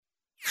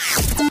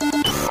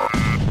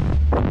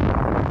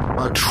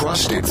A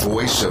trusted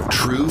voice of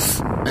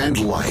truth and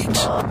light.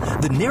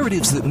 The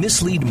narratives that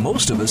mislead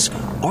most of us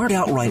aren't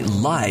outright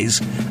lies.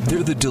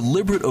 They're the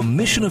deliberate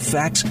omission of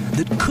facts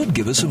that could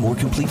give us a more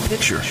complete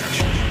picture.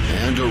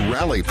 And a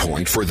rally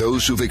point for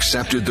those who've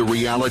accepted the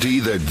reality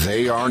that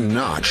they are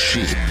not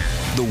sheep.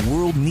 The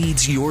world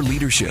needs your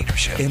leadership,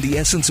 and the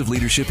essence of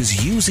leadership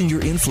is using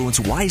your influence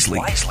wisely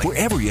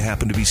wherever you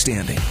happen to be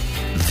standing.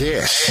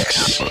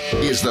 This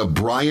is the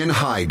Brian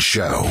Hyde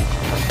Show.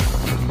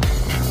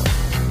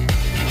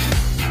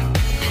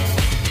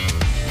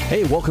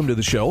 Hey, welcome to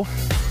the show.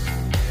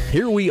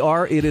 Here we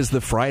are. It is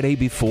the Friday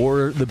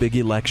before the big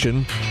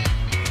election,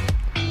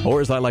 or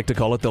as I like to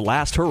call it, the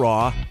last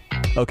hurrah.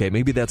 Okay,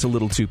 maybe that's a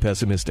little too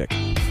pessimistic.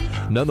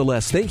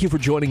 Nonetheless, thank you for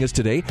joining us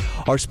today.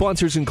 Our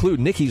sponsors include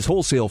Nikki's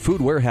Wholesale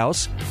Food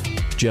Warehouse,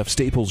 Jeff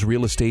Staples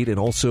Real Estate, and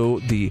also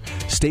the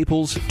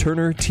Staples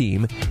Turner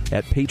team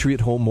at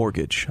Patriot Home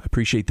Mortgage. I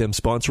appreciate them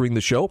sponsoring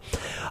the show.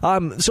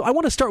 So I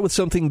want to start with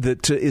something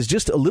that is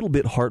just a little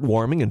bit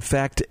heartwarming. In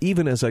fact,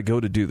 even as I go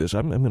to do this,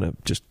 I'm going to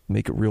just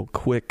make it real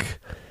quick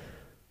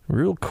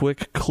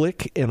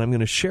click, and I'm going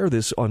to share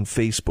this on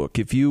Facebook.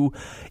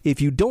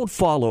 If you don't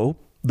follow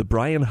the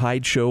Brian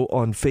Hyde Show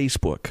on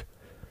Facebook,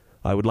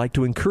 I would like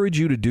to encourage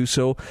you to do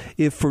so.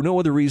 If for no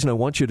other reason, I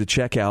want you to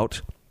check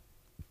out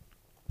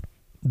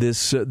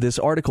this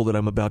article that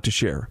I'm about to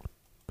share.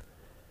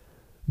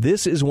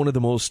 This is one of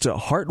the most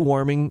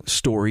heartwarming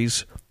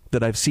stories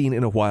that I've seen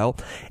in a while,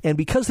 and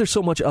because there's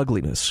so much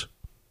ugliness,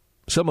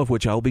 some of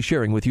which I'll be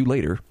sharing with you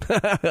later.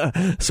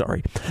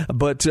 Sorry.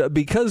 But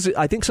because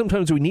I think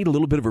sometimes we need a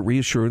little bit of a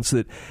reassurance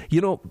that,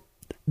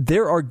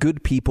 there are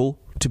good people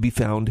to be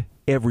found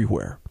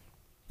everywhere.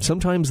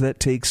 Sometimes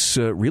that takes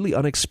really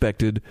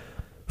unexpected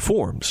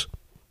forms.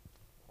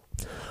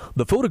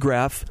 The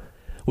photograph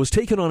was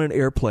taken on an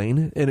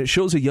airplane, and it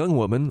shows a young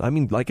woman,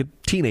 like a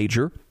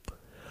teenager,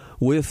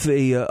 with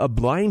a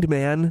blind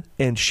man,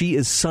 and she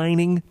is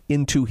signing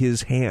into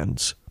his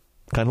hands.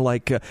 Kind of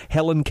like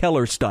Helen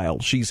Keller style.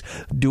 She's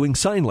doing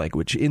sign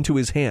language into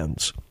his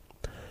hands.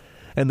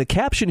 And the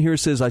caption here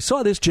says, "I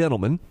saw this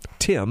gentleman,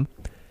 Tim,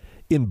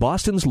 in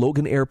Boston's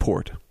Logan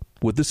Airport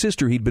with the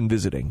sister he'd been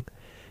visiting.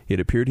 It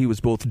appeared he was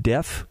both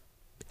deaf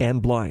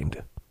and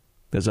blind,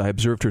 as I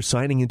observed her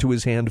signing into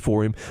his hand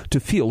for him to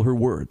feel her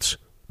words.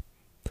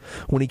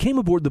 When he came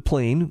aboard the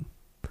plane,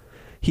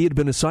 he had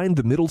been assigned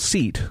the middle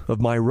seat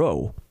of my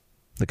row.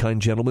 The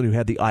kind gentleman who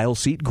had the aisle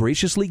seat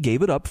graciously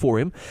gave it up for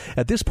him.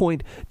 At this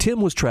point,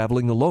 Tim was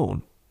traveling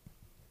alone."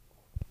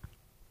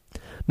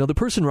 Now, the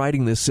person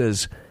writing this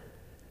says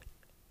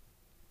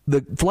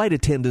the flight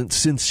attendants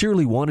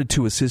sincerely wanted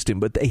to assist him,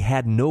 but they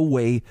had no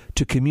way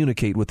to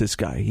communicate with this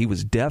guy. He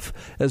was deaf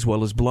as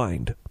well as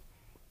blind.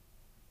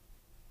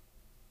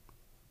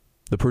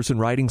 The person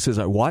writing says,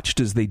 "I watched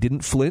as they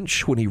didn't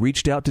flinch when he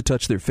reached out to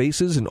touch their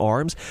faces and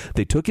arms.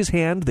 They took his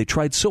hand. They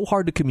tried so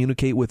hard to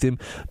communicate with him,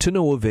 to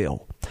no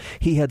avail.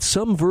 He had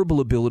some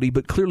verbal ability,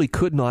 but clearly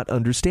could not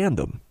understand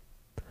them.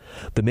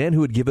 The man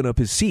who had given up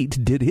his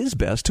seat did his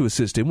best to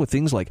assist him with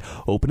things like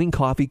opening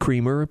coffee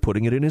creamer,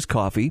 putting it in his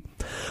coffee.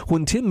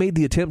 When Tim made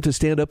the attempt to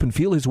stand up and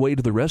feel his way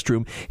to the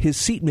restroom, his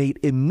seatmate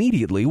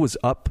immediately was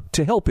up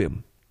to help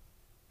him.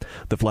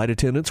 The flight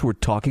attendants were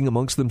talking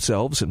amongst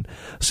themselves, and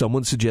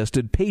someone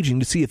suggested paging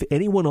to see if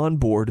anyone on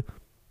board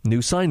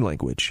knew sign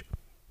language.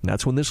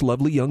 That's when this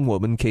lovely young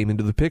woman came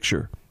into the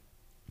picture.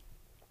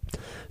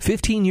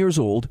 15 years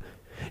old,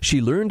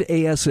 she learned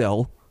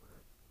ASL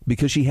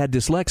because she had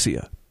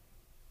dyslexia,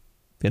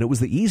 and it was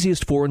the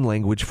easiest foreign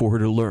language for her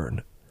to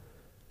learn.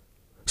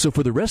 So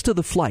for the rest of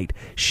the flight,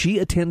 she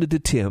attended to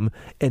Tim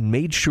and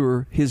made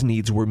sure his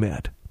needs were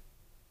met.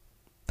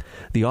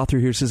 The author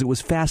here says it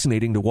was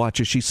fascinating to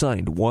watch as she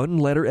signed one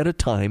letter at a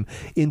time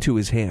into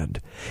his hand.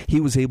 He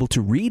was able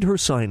to read her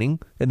signing,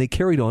 and they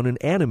carried on an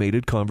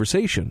animated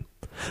conversation.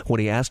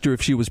 When he asked her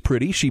if she was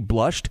pretty, she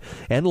blushed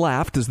and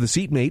laughed as the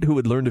seatmate, who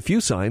had learned a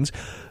few signs,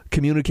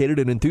 communicated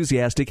an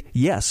enthusiastic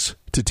yes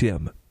to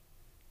Tim.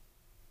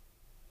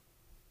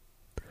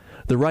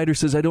 The writer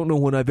says, "I don't know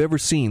when I've ever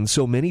seen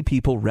so many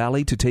people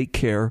rally to take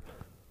care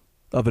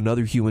of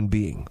another human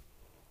being.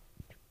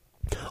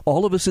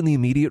 All of us in the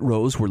immediate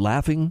rows were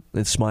laughing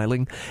and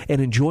smiling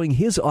and enjoying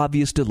his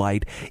obvious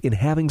delight in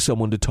having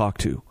someone to talk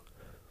to."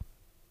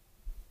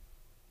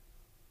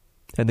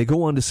 And they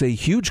go on to say,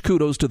 huge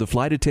kudos to the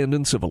flight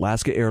attendants of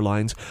Alaska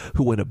Airlines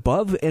who went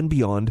above and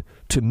beyond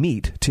to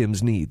meet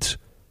Tim's needs.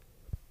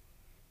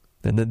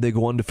 And then they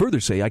go on to further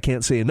say, "I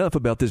can't say enough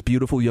about this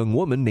beautiful young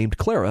woman named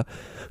Clara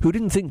who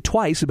didn't think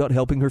twice about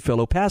helping her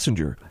fellow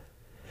passenger.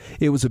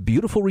 It was a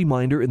beautiful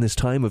reminder in this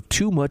time of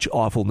too much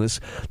awfulness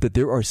that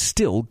there are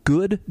still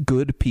good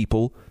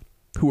people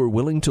who are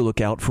willing to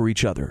look out for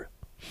each other."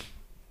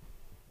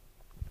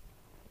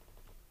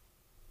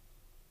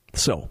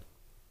 So,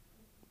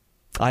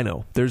 I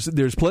know,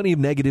 there's plenty of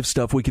negative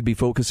stuff we could be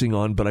focusing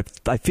on, but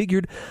I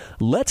figured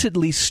let's at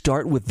least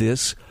start with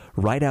this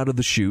right out of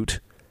the chute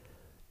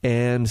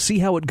and see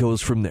how it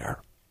goes from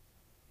there.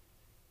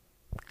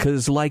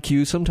 Because like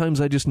you,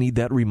 sometimes I just need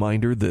that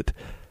reminder that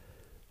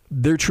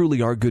there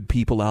truly are good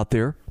people out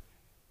there.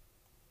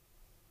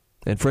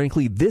 And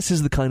frankly, this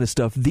is the kind of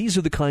stuff, these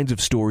are the kinds of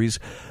stories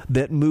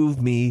that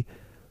move me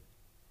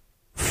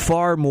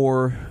far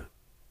more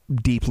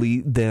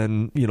deeply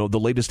than, the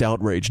latest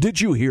outrage.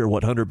 Did you hear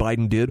what Hunter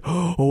Biden did?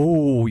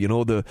 Oh,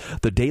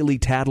 the Daily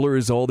Tattler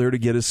is all there to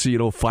get us,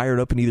 fired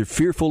up and either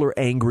fearful or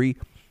angry.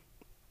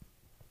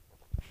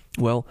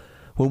 Well,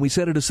 when we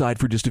set it aside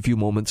for just a few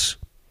moments,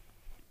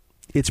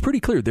 it's pretty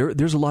clear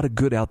there's a lot of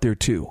good out there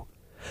too.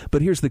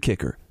 But here's the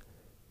kicker.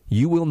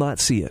 You will not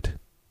see it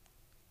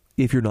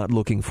if you're not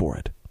looking for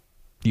it.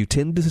 You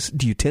tend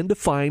to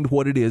find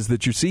what it is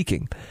that you're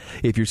seeking.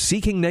 If you're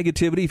seeking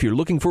negativity, if you're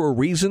looking for a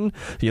reason,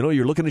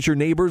 you're looking at your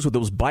neighbors with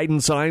those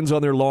Biden signs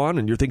on their lawn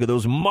and you're thinking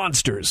those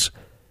monsters,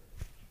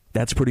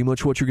 that's pretty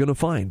much what you're going to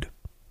find.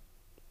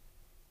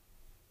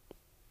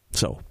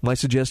 So my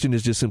suggestion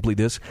is just simply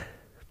this.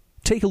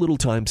 Take a little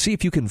time, see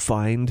if you can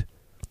find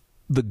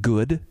the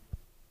good.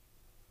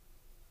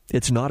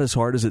 It's not as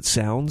hard as it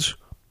sounds,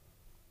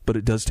 but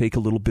it does take a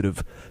little bit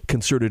of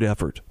concerted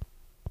effort.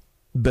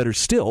 Better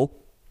still,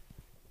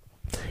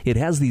 it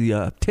has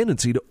the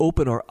tendency to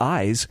open our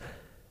eyes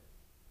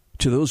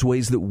to those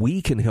ways that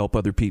we can help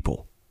other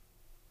people.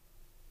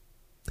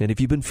 And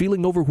if you've been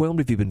feeling overwhelmed,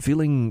 if you've been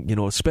feeling,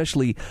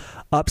 especially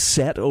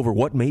upset over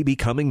what may be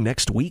coming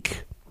next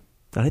week,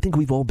 and I think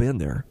we've all been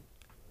there,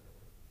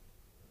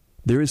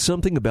 there is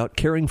something about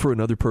caring for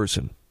another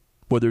person,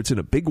 whether it's in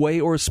a big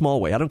way or a small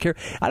way. I don't care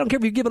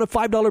if you're giving a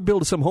 $5 bill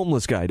to some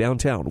homeless guy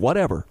downtown,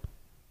 whatever.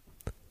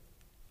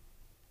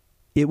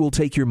 It will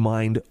take your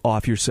mind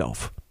off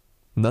yourself.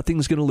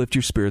 Nothing's going to lift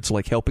your spirits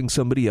like helping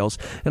somebody else,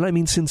 and I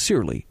mean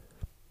sincerely,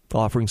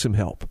 offering some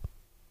help.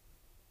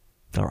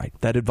 All right,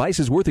 that advice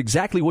is worth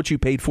exactly what you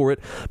paid for it,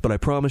 but I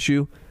promise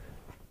you,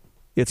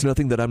 it's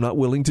nothing that I'm not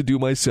willing to do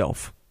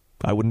myself.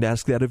 I wouldn't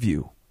ask that of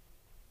you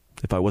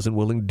if I wasn't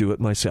willing to do it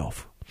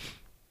myself.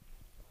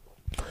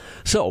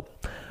 So,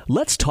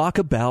 let's talk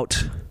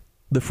about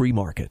the free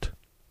market.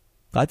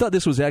 I thought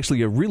this was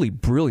actually a really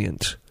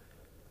brilliant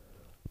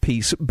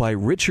piece by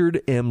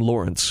Richard M.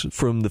 Lawrence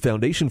from the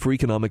Foundation for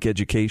Economic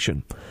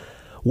Education.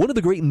 One of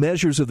the great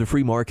measures of the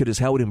free market is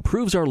how it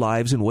improves our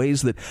lives in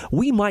ways that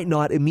we might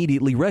not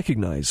immediately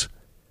recognize.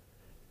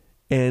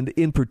 And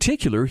in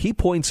particular, he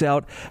points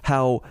out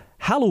how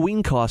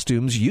Halloween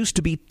costumes used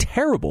to be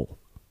terrible.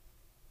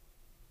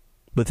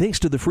 But thanks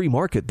to the free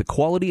market, the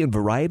quality and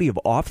variety of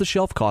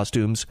off-the-shelf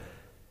costumes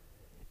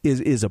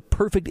is a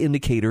perfect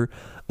indicator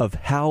of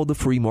how the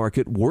free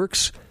market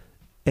works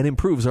and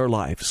improves our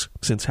lives.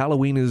 Since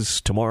Halloween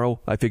is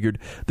tomorrow, I figured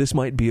this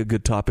might be a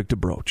good topic to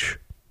broach.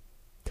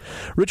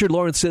 Richard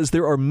Lawrence says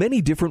there are many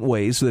different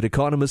ways that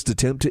economists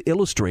attempt to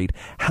illustrate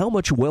how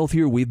much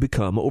wealthier we've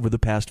become over the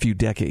past few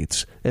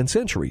decades and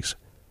centuries.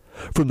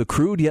 From the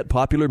crude yet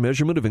popular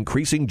measurement of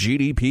increasing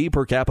GDP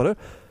per capita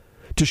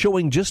to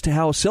showing just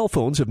how cell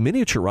phones have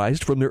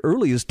miniaturized from their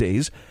earliest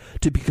days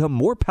to become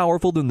more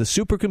powerful than the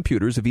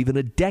supercomputers of even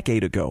a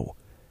decade ago.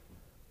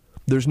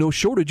 There's no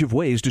shortage of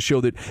ways to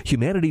show that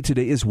humanity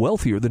today is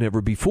wealthier than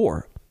ever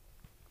before.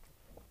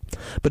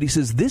 But he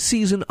says, this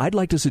season, I'd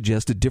like to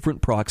suggest a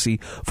different proxy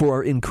for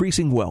our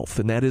increasing wealth,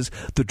 and that is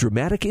the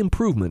dramatic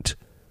improvement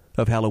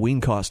of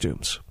Halloween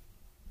costumes.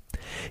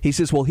 He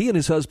says, well, he and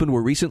his husband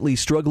were recently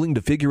struggling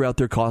to figure out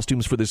their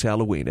costumes for this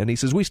Halloween, and he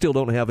says, we still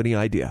don't have any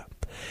idea.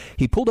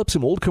 He pulled up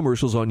some old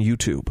commercials on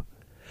YouTube.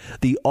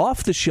 The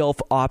off-the-shelf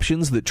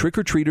options that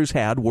trick-or-treaters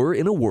had were,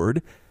 in a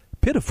word,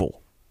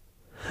 pitiful.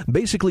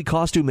 Basically,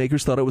 costume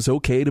makers thought it was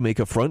okay to make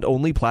a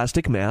front-only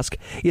plastic mask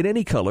in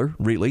any color,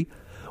 really,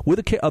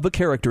 of a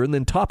character, and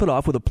then top it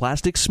off with a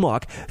plastic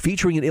smock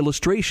featuring an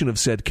illustration of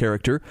said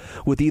character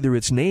with either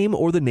its name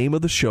or the name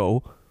of the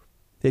show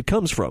it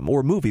comes from,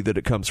 or movie that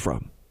it comes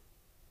from.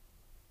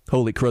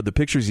 Holy crud, the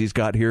pictures he's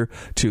got here,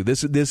 too.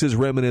 This is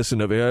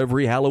reminiscent of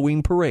every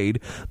Halloween parade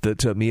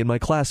that me and my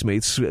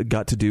classmates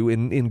got to do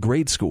in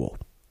grade school.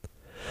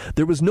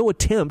 There was no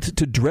attempt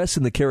to dress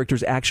in the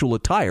character's actual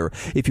attire.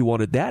 If you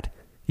wanted that,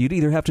 you'd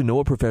either have to know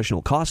a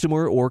professional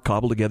costumer or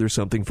cobble together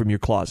something from your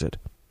closet.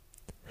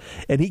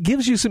 And he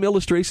gives you some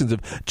illustrations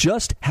of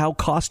just how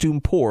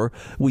costume poor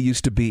we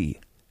used to be.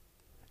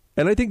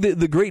 And I think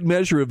the great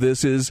measure of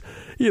this is,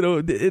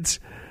 it's,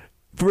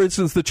 for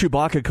instance, the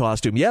Chewbacca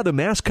costume. Yeah, the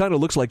mask kind of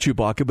looks like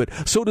Chewbacca,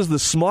 but so does the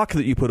smock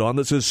that you put on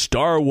that says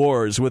Star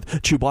Wars with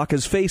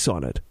Chewbacca's face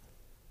on it.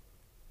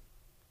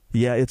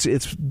 Yeah,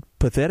 it's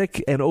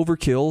pathetic and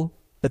overkill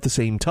at the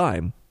same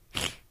time.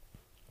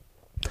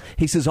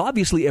 He says,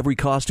 obviously, every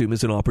costume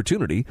is an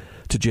opportunity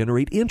to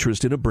generate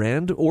interest in a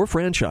brand or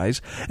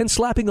franchise, and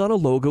slapping on a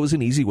logo is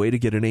an easy way to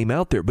get a name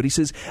out there. But he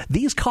says,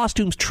 these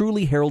costumes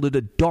truly heralded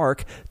a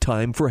dark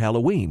time for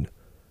Halloween.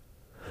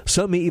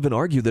 Some may even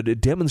argue that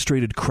it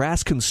demonstrated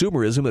crass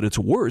consumerism at its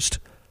worst,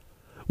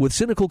 with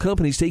cynical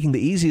companies taking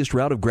the easiest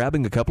route of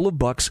grabbing a couple of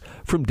bucks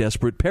from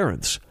desperate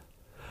parents.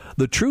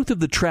 The truth of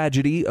the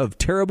tragedy of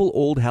terrible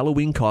old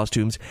Halloween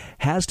costumes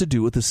has to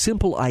do with a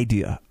simple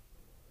idea,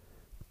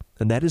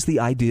 and that is the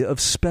idea of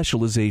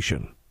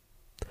specialization.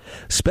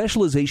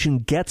 Specialization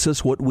gets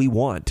us what we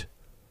want.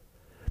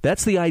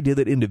 That's the idea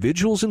that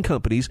individuals and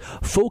companies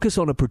focus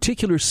on a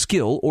particular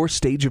skill or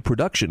stage of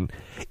production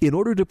in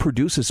order to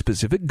produce a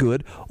specific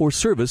good or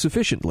service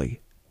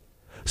efficiently.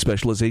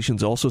 Specialization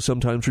is also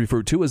sometimes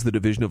referred to as the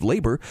division of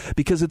labor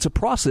because it's a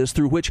process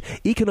through which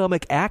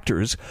economic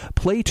actors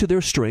play to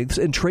their strengths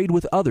and trade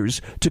with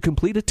others to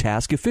complete a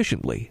task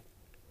efficiently.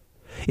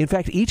 In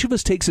fact, each of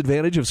us takes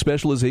advantage of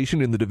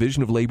specialization in the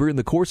division of labor in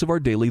the course of our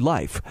daily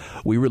life.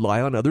 We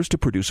rely on others to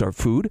produce our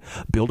food,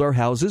 build our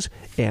houses,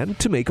 and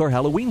to make our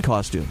Halloween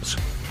costumes.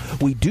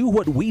 We do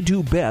what we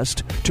do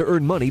best to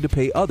earn money to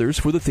pay others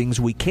for the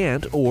things we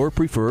can't or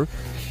prefer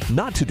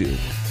not to do.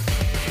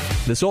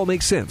 This all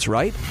makes sense,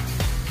 right?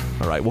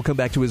 All right, we'll come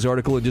back to his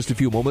article in just a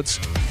few moments.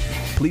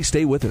 Please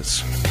stay with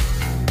us.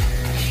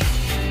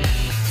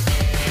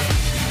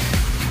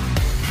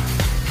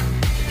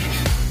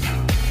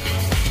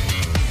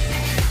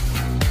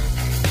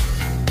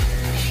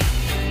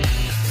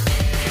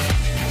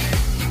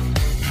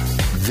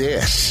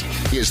 This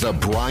is The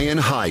Brian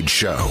Hyde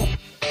Show.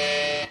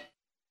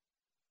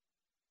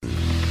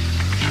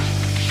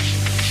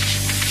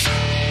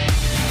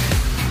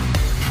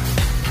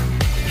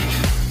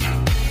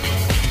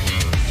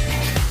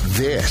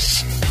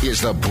 This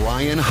is The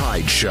Brian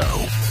Hyde Show.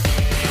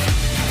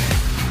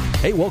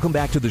 Hey, welcome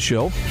back to the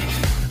show.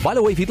 By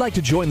the way, if you'd like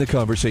to join the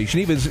conversation,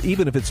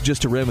 even if it's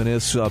just to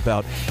reminisce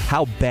about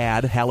how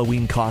bad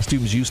Halloween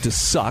costumes used to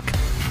suck,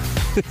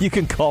 you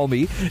can call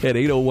me at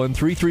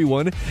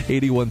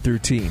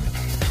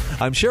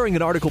 801-331-8113. I'm sharing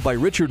an article by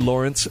Richard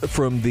Lawrence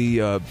from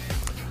the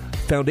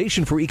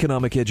Foundation for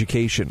Economic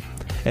Education,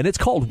 and it's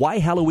called Why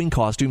Halloween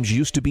Costumes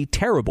Used to Be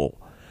Terrible.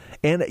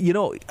 And, you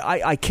know,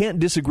 I can't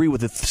disagree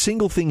with a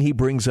single thing he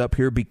brings up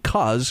here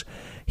because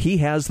he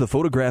has the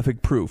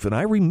photographic proof. And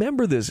I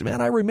remember this,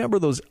 man. I remember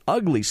those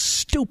ugly,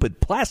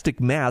 stupid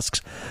plastic masks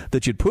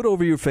that you'd put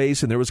over your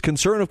face. And there was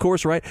concern, of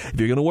course, right? If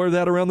you're going to wear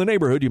that around the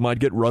neighborhood, you might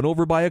get run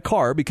over by a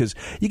car because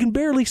you can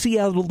barely see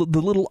out of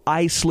the little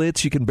eye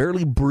slits. You can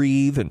barely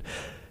breathe. And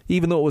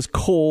even though it was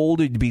cold,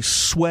 you'd be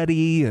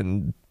sweaty.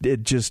 And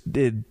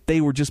they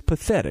were just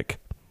pathetic.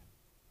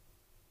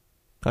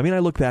 I mean, I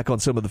look back on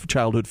some of the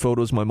childhood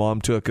photos my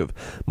mom took of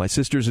my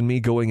sisters and me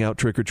going out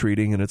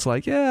trick-or-treating, and it's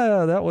like,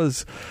 yeah, that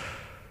was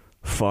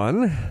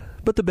fun.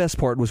 But the best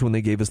part was when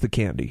they gave us the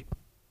candy.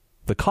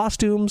 The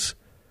costumes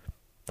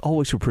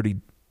always were pretty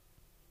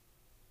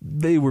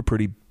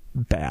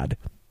bad,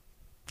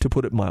 to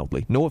put it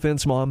mildly. No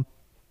offense, Mom,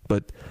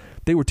 but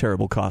they were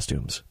terrible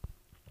costumes.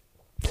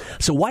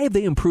 So why have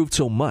they improved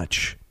so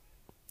much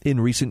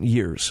in recent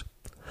years?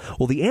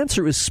 Well, the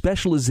answer is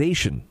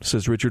specialization,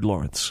 says Richard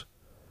Lawrence.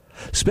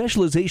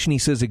 Specialization, he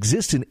says,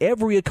 exists in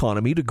every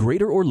economy to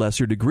greater or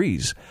lesser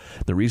degrees.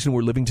 The reason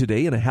we're living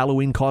today in a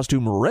Halloween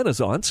costume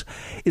renaissance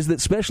is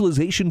that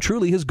specialization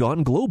truly has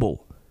gone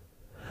global.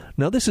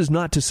 Now, this is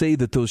not to say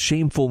that those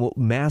shameful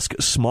mask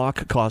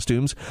smock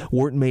costumes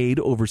weren't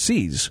made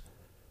overseas.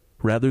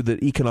 Rather,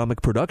 that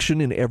economic production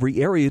in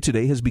every area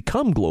today has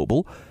become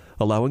global,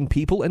 allowing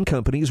people and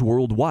companies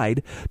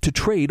worldwide to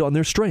trade on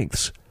their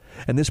strengths.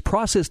 And this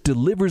process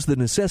delivers the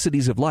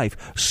necessities of life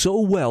so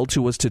well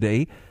to us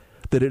today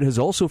that it has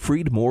also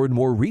freed more and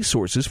more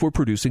resources for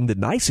producing the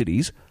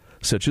niceties,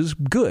 such as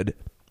good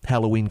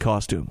Halloween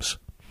costumes.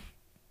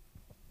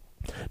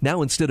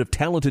 Now, instead of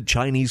talented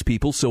Chinese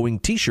people sewing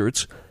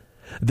T-shirts,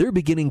 they're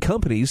beginning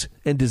companies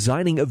and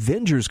designing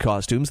Avengers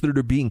costumes that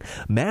are being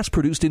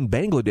mass-produced in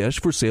Bangladesh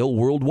for sale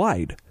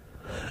worldwide.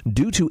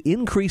 Due to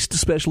increased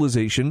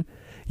specialization,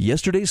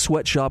 yesterday's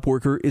sweatshop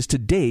worker is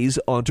today's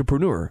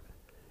entrepreneur,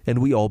 and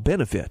we all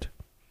benefit.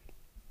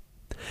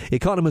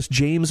 Economist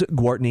James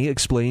Gwartney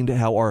explained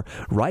how our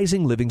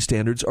rising living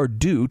standards are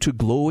due to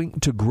growing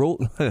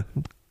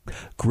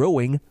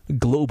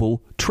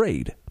global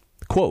trade.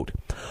 Quote,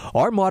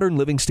 our modern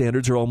living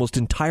standards are almost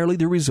entirely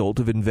the result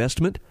of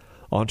investment,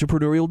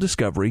 entrepreneurial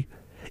discovery,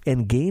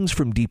 and gains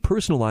from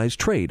depersonalized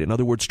trade. In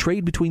other words,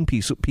 trade between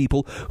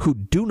people who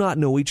do not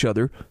know each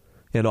other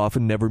and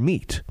often never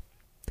meet.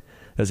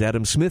 As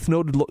Adam Smith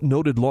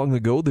noted long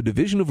ago, the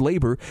division of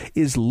labor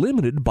is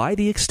limited by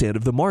the extent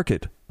of the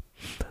market.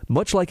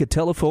 Much like a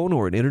telephone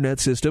or an internet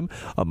system,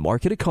 a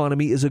market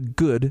economy is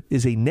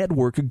a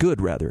network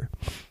good.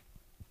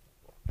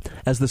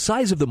 As the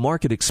size of the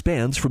market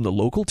expands from the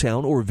local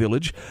town or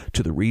village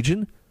to the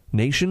region,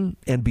 nation,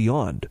 and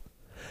beyond,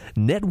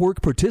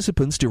 network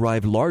participants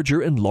derive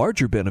larger and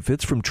larger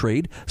benefits from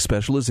trade,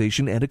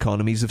 specialization, and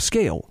economies of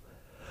scale.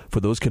 For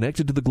those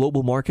connected to the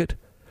global market,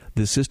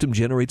 this system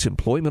generates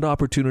employment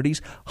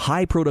opportunities,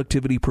 high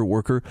productivity per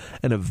worker,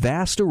 and a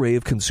vast array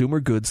of consumer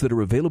goods that are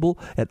available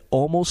at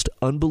almost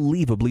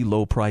unbelievably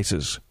low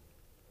prices.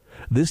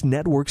 This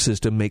network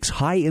system makes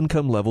high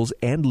income levels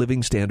and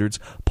living standards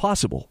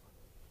possible.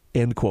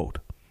 End quote.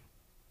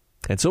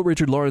 And so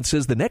Richard Lawrence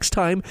says the next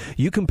time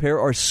you compare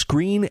our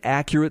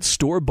screen-accurate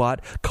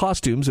store-bought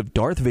costumes of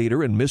Darth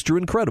Vader and Mr.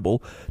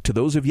 Incredible to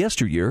those of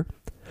yesteryear,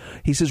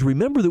 he says,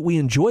 remember that we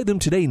enjoy them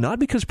today not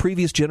because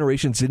previous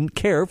generations didn't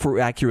care for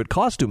accurate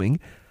costuming,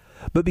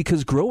 but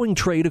because growing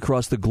trade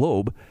across the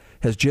globe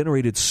has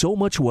generated so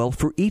much wealth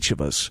for each of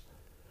us.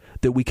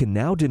 that we can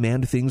now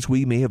demand things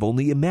we may have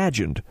only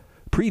imagined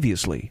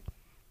previously.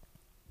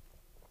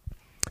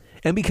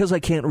 And because I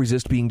can't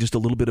resist being just a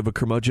little bit of a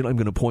curmudgeon, I'm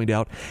going to point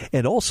out,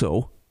 and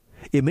also,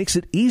 it makes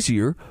it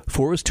easier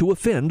for us to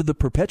offend the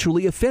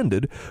perpetually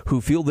offended who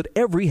feel that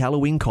every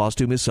Halloween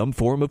costume is some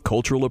form of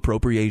cultural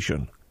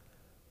appropriation.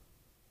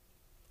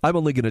 I'm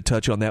only going to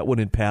touch on that one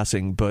in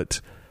passing,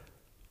 but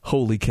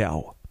holy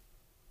cow.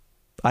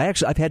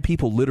 I've had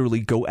people literally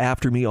go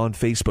after me on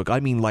Facebook.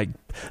 I mean, like,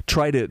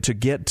 try to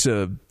get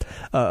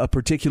a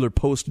particular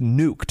post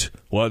nuked.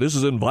 Well, this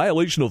is in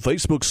violation of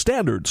Facebook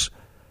standards.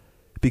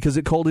 Because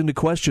it called into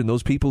question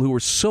those people who were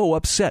so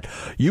upset.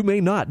 You may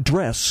not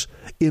dress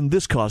in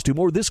this costume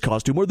or this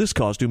costume or this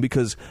costume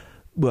because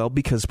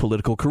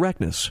political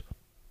correctness.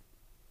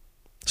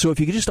 So if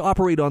you could just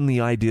operate on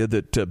the idea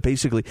that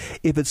basically,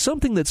 if it's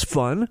something that's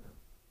fun,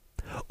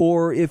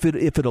 or if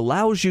it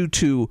allows you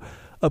to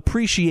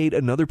appreciate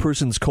another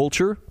person's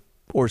culture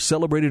or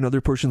celebrate another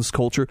person's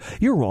culture,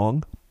 you're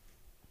wrong.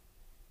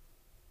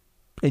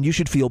 And you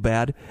should feel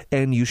bad,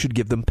 and you should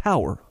give them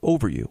power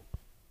over you.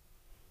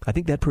 I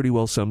think that pretty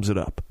well sums it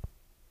up.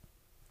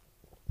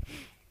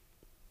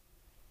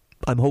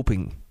 I'm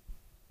hoping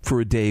for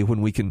a day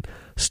when we can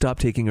stop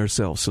taking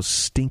ourselves so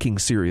stinking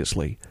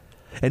seriously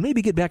and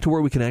maybe get back to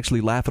where we can actually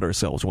laugh at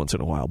ourselves once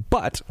in a while.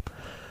 But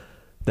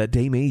that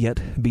day may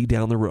yet be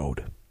down the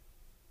road.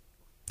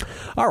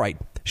 All right,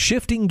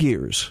 shifting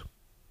gears.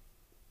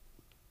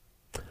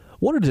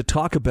 Wanted to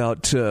talk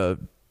about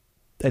an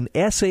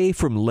essay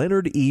from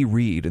Leonard E.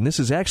 Read, and this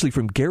is actually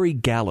from Gary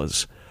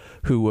Gallas,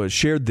 who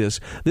shared this.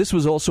 This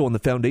was also on the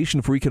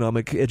Foundation for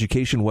Economic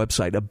Education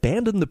website.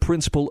 Abandon the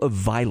principle of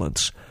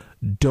violence.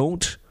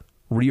 Don't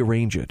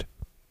rearrange it.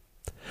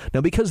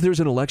 Now, because there's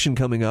an election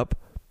coming up,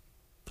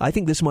 I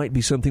think this might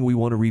be something we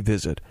want to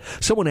revisit.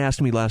 Someone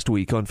asked me last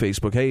week on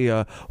Facebook, hey,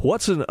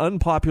 what's an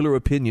unpopular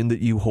opinion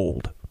that you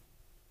hold?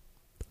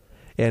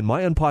 And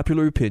my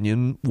unpopular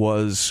opinion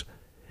was,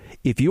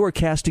 if you are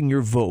casting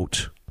your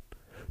vote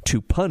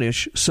to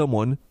punish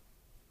someone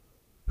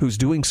who's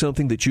doing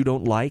something that you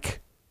don't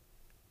like,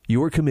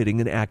 you are committing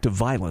an act of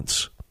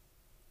violence.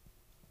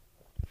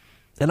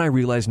 And I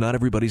realize not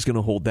everybody's going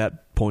to hold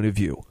that point of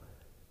view.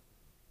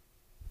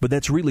 But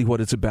that's really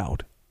what it's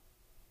about.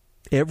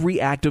 Every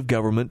act of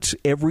government,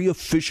 every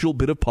official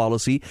bit of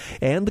policy,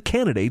 and the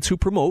candidates who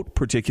promote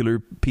particular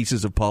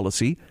pieces of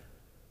policy,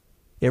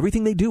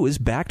 everything they do is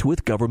backed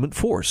with government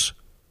force.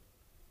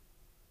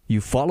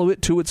 You follow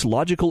it to its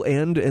logical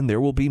end, and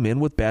there will be men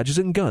with badges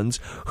and guns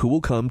who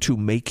will come to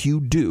make you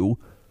do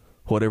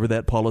whatever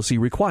that policy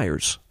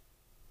requires.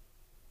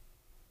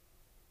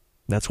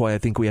 That's why I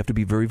think we have to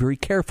be very, very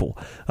careful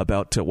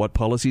about what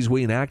policies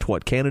we enact,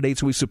 what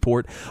candidates we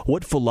support,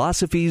 what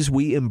philosophies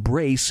we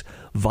embrace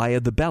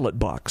via the ballot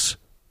box.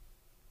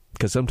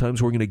 Because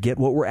sometimes we're going to get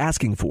what we're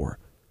asking for.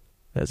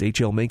 As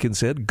H.L. Mencken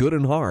said, good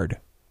and hard.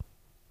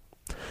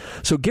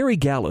 So Gary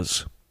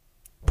Gallas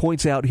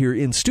points out here,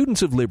 in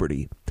Students of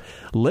Liberty,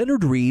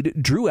 Leonard Read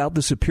drew out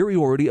the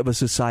superiority of a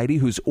society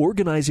whose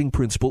organizing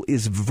principle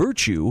is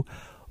virtue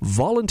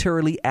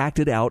voluntarily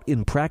acted out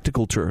in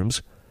practical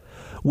terms,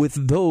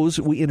 with those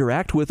we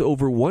interact with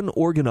over one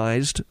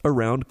organized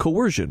around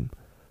coercion,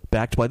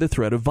 backed by the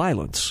threat of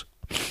violence.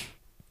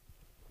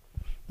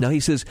 Now,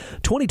 he says,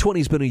 2020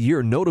 has been a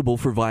year notable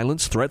for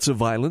violence, threats of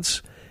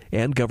violence,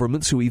 and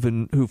governments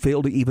who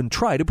fail to even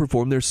try to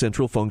perform their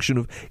central function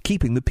of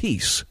keeping the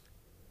peace.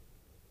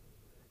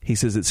 He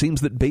says it seems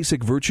that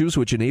basic virtues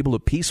which enable a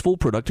peaceful,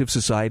 productive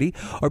society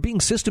are being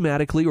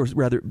systematically, or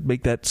rather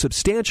make that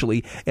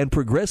substantially and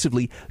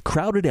progressively,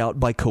 crowded out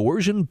by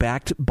coercion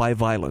backed by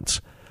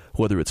violence,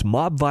 whether it's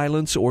mob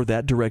violence or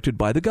that directed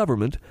by the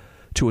government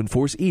to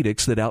enforce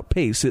edicts that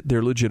outpace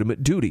their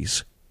legitimate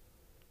duties.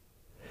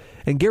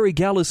 And Gary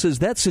Gallas says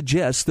that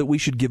suggests that we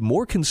should give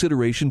more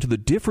consideration to the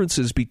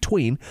differences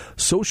between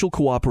social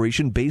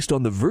cooperation based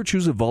on the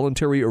virtues of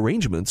voluntary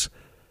arrangements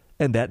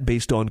and that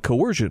based on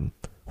coercion,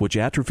 which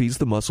atrophies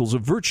the muscles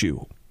of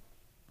virtue.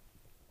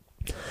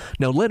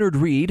 Now, Leonard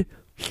Read,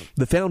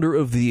 the founder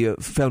of the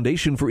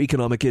Foundation for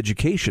Economic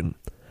Education,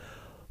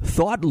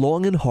 thought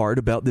long and hard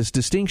about this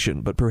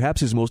distinction, but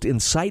perhaps his most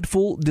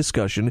insightful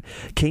discussion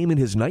came in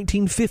his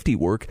 1950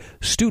 work,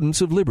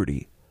 Students of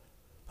Liberty,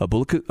 a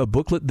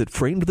booklet that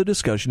framed the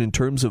discussion in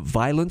terms of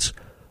violence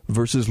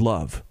versus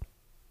love.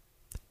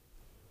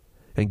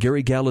 And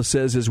Gary Gallas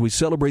says, as we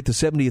celebrate the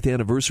 70th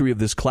anniversary of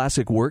this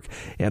classic work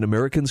and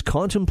Americans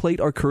contemplate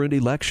our current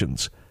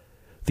elections,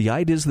 the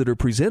ideas that are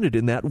presented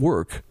in that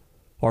work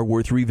are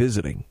worth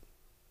revisiting.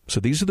 So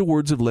these are the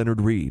words of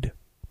Leonard Read.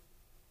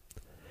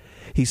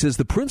 He says,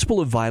 the principle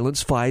of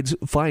violence finds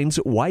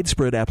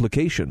widespread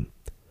application.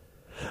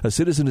 A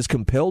citizen is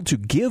compelled to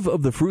give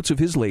of the fruits of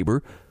his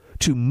labor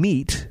to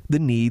meet the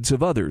needs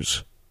of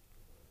others.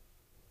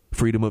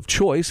 Freedom of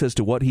choice as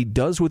to what he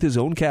does with his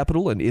own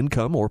capital and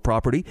income or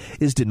property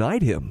is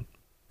denied him.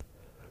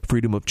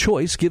 Freedom of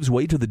choice gives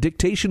way to the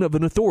dictation of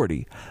an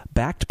authority,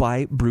 backed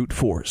by brute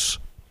force.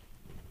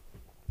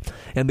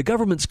 And the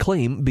government's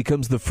claim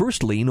becomes the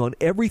first lien on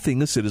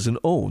everything a citizen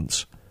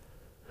owns.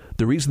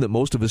 The reason that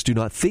most of us do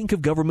not think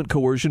of government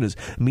coercion as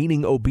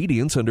meaning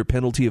obedience under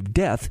penalty of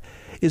death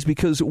is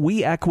because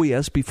we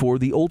acquiesce before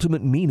the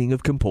ultimate meaning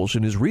of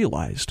compulsion is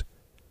realized.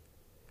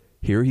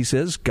 Here, he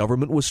says,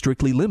 government was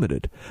strictly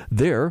limited.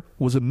 There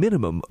was a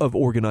minimum of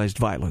organized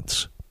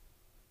violence.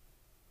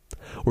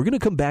 We're going to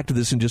come back to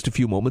this in just a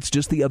few moments,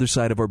 just the other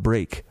side of our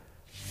break.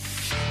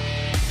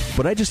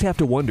 But I just have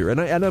to wonder, and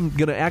I'm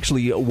going to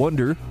actually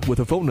wonder with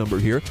a phone number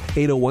here,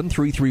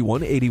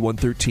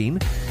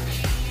 801-331-8113.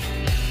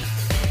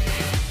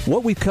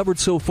 What we've covered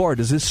so far,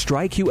 does this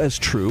strike you as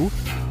true,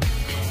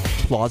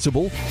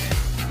 plausible,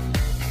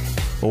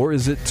 or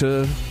is it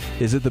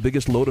the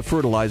biggest load of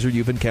fertilizer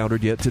you've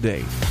encountered yet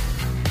today?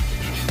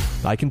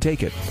 I can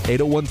take it.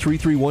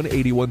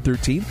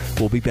 801-331-8113.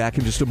 We'll be back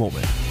in just a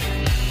moment.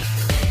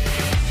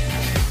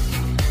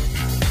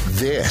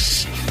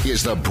 This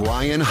is the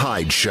Brian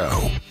Hyde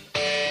Show.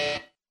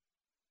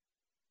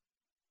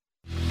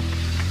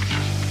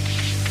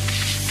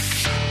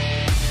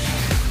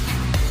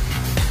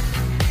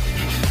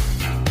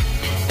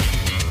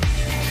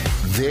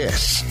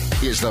 This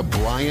is the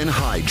Brian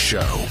Hyde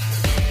Show.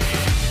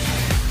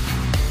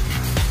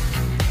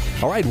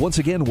 All right, once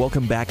again,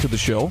 welcome back to the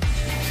show.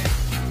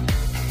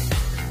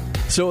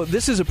 So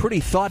this is a pretty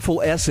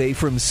thoughtful essay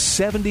from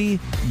 70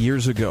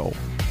 years ago.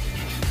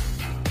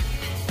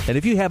 And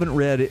if you haven't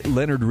read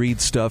Leonard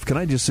Read's stuff, can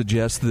I just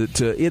suggest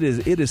that it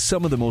is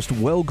some of the most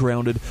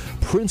well-grounded,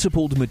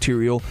 principled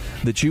material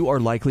that you are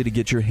likely to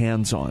get your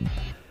hands on.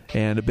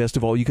 And best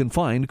of all, you can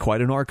find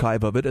quite an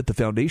archive of it at the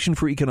Foundation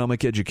for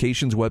Economic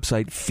Education's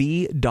website,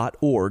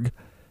 fee.org.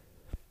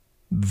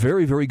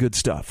 Very, very good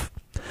stuff.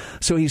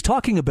 So he's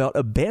talking about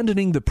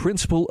abandoning the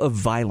principle of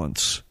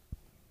violence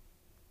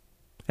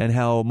and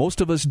how most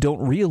of us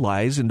don't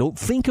realize and don't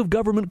think of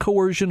government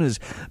coercion as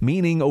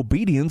meaning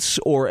obedience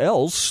or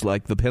else,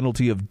 like the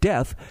penalty of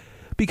death,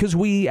 because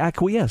we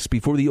acquiesce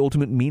before the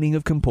ultimate meaning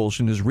of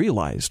compulsion is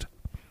realized.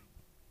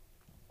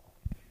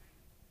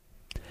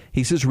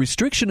 He says,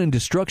 restriction and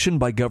destruction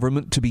by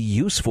government to be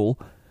useful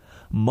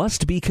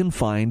must be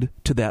confined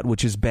to that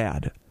which is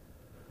bad.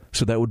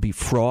 So that would be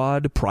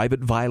fraud,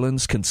 private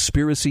violence,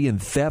 conspiracy,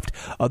 and theft,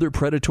 other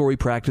predatory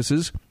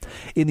practices.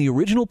 In the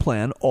original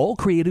plan, all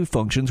creative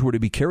functions were to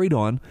be carried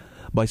on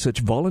by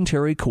such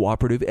voluntary,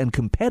 cooperative, and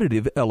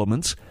competitive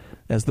elements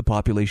as the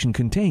population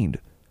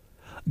contained.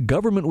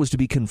 Government was to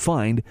be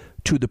confined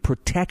to the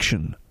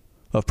protection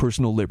of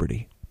personal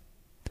liberty.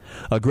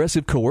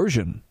 Aggressive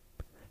coercion,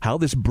 how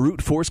this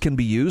brute force can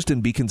be used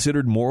and be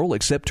considered moral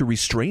except to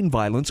restrain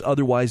violence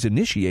otherwise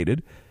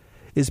initiated,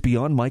 is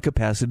beyond my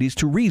capacities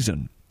to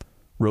reason,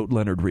 wrote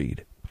Leonard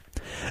Read.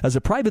 As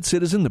a private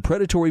citizen, the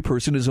predatory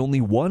person is only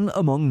one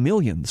among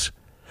millions,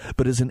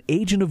 but as an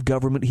agent of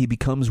government, he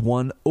becomes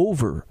one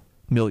over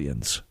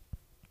millions.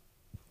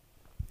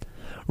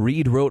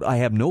 Read wrote, I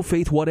have no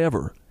faith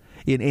whatever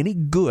in any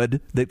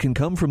good that can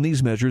come from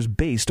these measures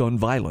based on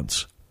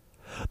violence.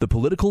 The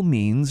political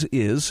means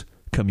is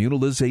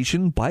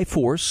communalization by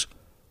force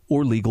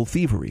or legal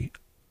thievery.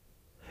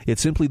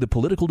 It's simply the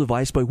political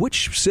device by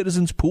which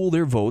citizens pool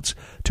their votes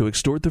to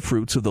extort the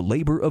fruits of the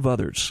labor of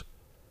others.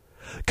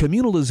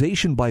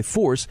 Communalization by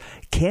force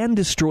can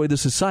destroy the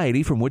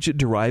society from which it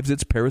derives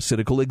its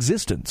parasitical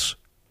existence.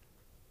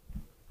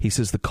 He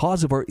says the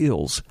cause of our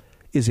ills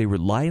is a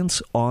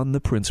reliance on the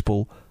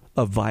principle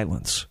of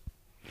violence.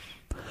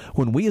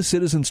 When we as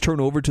citizens turn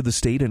over to the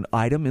state an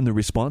item in the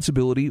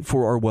responsibility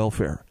for our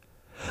welfare,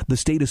 the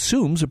state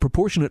assumes a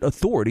proportionate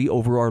authority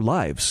over our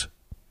lives.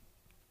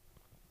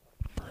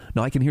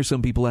 Now, I can hear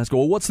some people ask,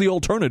 well, what's the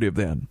alternative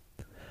then?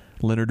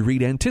 Leonard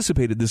Read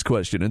anticipated this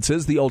question and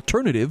says the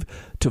alternative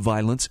to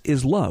violence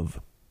is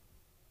love.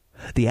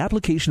 The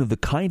application of the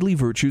kindly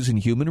virtues in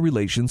human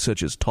relations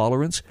such as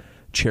tolerance,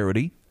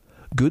 charity,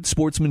 good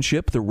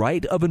sportsmanship, the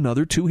right of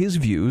another to his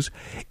views,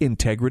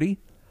 integrity,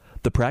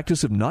 the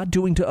practice of not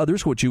doing to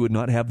others what you would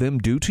not have them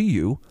do to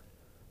you,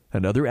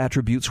 and other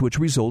attributes which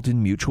result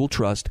in mutual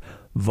trust,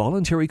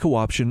 voluntary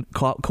cooperation,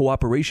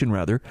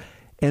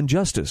 and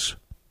justice.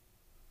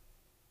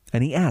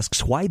 And he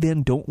asks, why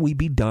then don't we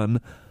be done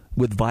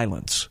with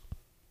violence?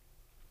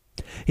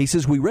 He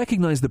says we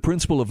recognize the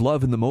principle of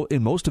love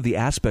in most of the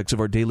aspects of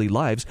our daily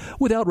lives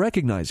without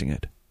recognizing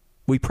it.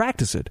 We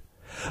practice it.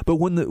 But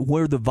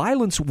where the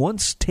violence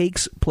once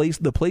takes place,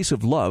 the place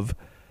of love,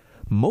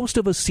 most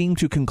of us seem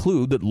to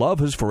conclude that love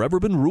has forever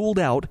been ruled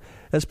out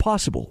as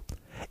possible.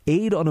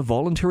 Aid on a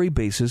voluntary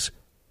basis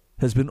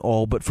has been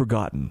all but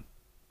forgotten.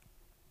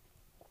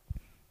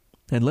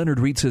 And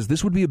Leonard Read says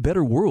this would be a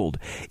better world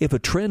if a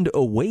trend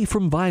away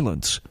from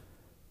violence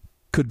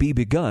could be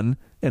begun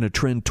and a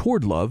trend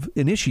toward love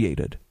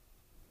initiated.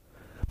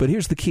 But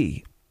here's the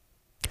key.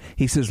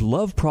 He says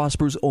love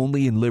prospers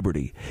only in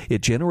liberty.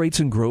 It generates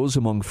and grows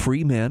among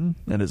free men,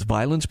 and as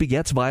violence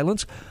begets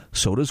violence,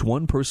 so does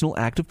one personal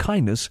act of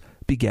kindness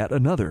beget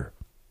another.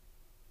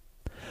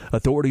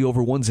 Authority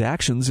over one's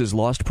actions is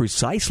lost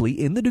precisely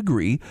in the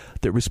degree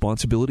that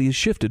responsibility is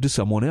shifted to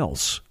someone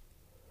else.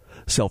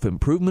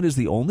 Self-improvement is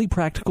the only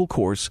practical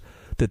course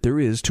that there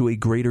is to a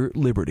greater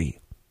liberty.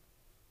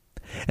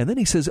 And then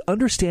he says,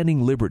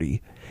 understanding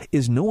liberty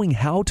is knowing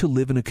how to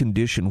live in a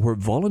condition where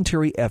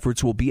voluntary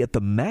efforts will be at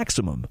the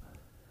maximum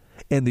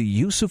and the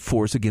use of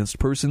force against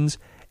persons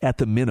at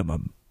the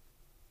minimum.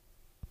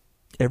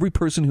 Every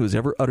person who has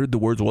ever uttered the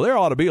words, well, there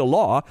ought to be a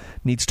law,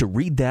 needs to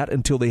read that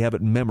until they have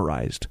it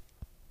memorized.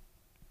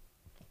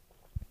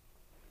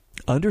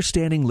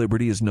 Understanding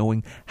liberty is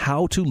knowing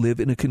how to live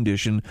in a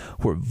condition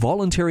where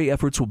voluntary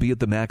efforts will be at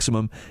the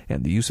maximum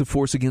and the use of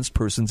force against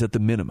persons at the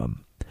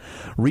minimum.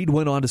 Reed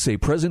went on to say,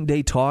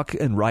 present-day talk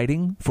and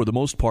writing, for the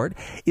most part,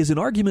 is an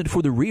argument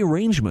for the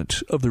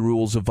rearrangement of the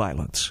rules of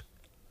violence.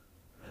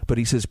 But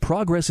he says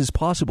progress is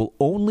possible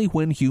only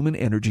when human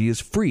energy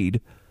is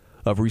freed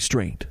of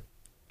restraint.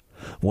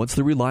 Once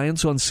the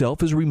reliance on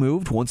self is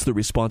removed, once the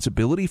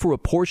responsibility for a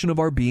portion of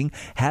our being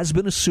has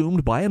been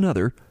assumed by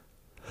another,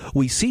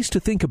 we cease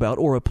to think about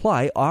or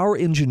apply our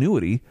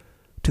ingenuity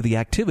to the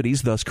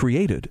activities thus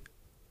created.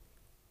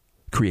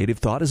 Creative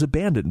thought is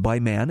abandoned by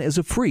man as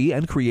a free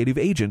and creative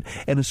agent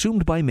and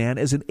assumed by man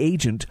as an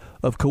agent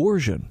of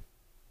coercion.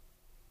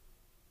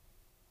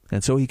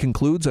 And so he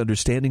concludes,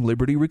 understanding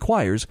liberty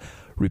requires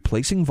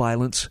replacing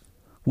violence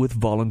with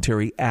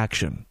voluntary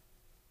action.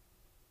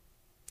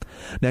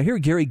 Now here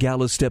Gary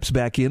Gallas steps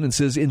back in and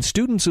says, in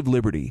Students of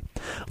Liberty,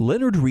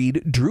 Leonard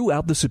Reed drew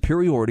out the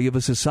superiority of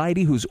a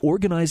society whose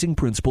organizing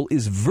principle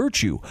is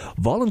virtue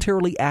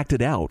voluntarily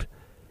acted out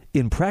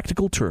in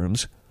practical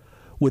terms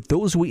with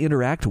those we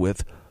interact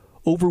with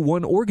over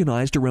one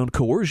organized around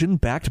coercion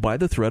backed by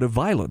the threat of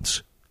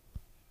violence.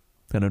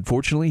 And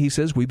unfortunately, he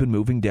says, we've been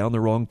moving down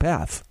the wrong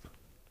path.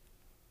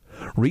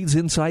 Reed's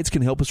insights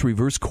can help us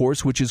reverse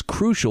course, which is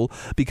crucial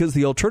because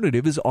the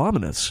alternative is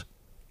ominous.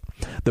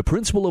 The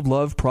principle of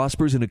love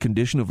prospers in a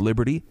condition of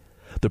liberty.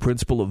 The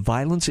principle of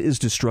violence is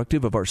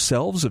destructive of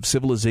ourselves, of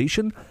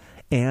civilization,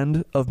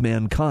 and of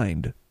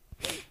mankind.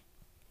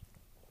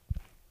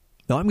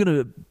 Now, I'm going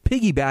to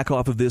piggyback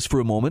off of this for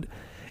a moment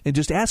and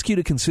just ask you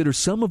to consider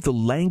some of the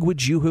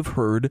language you have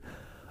heard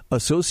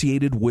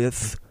associated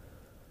with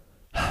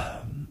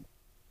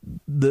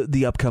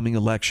the upcoming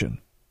election.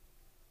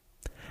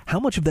 How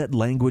much of that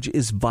language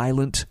is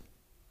violence-based?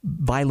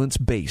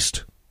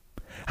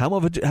 How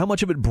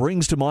much of it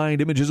brings to mind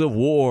images of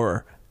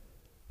war?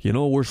 You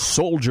know, we're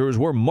soldiers,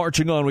 we're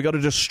marching on, we got to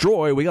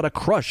destroy, we got to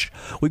crush,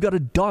 we got to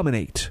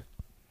dominate.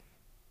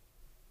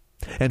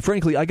 And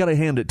frankly, I got to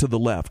hand it to the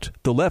left.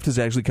 The left has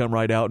actually come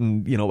right out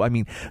and,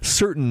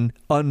 certain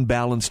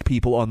unbalanced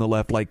people on the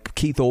left, like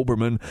Keith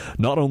Olbermann,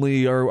 not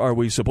only are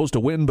we supposed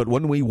to win, but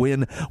when we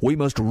win, we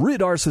must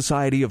rid our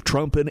society of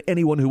Trump and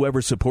anyone who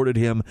ever supported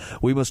him.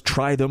 We must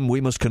try them,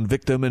 we must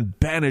convict them and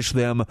banish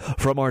them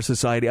from our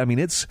society.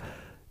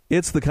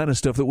 It's the kind of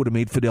stuff that would have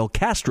made Fidel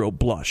Castro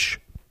blush.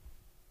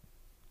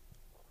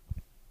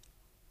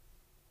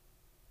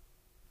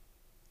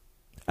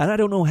 And I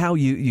don't know how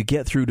you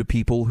get through to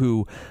people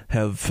who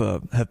have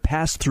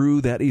passed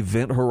through that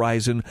event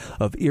horizon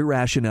of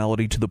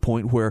irrationality to the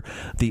point where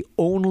the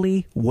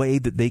only way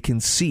that they can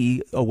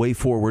see a way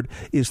forward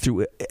is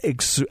through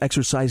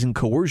exercising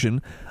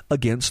coercion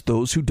against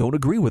those who don't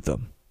agree with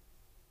them.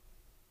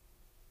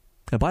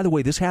 And by the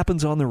way, this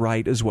happens on the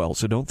right as well,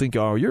 so don't think,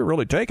 oh, you're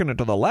really taking it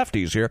to the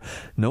lefties here.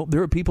 No,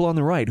 there are people on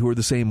the right who are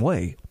the same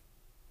way.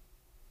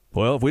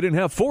 Well, if we didn't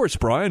have force,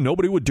 Brian,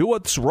 nobody would do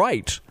what's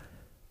right.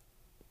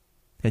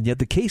 And yet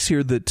the case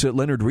here that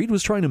Leonard Reed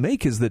was trying to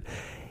make is that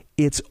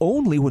it's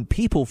only when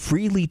people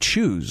freely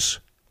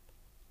choose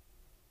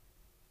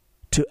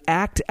to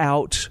act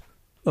out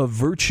of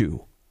virtue,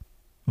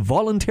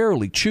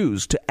 voluntarily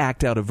choose to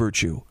act out of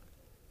virtue,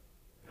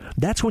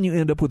 that's when you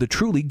end up with a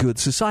truly good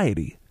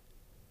society.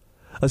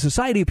 A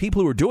society of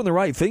people who are doing the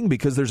right thing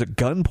because there's a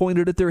gun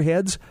pointed at their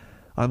heads,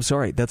 I'm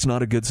sorry, that's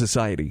not a good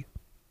society.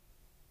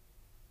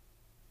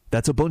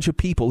 That's a bunch of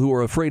people who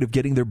are afraid of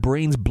getting their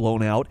brains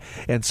blown out,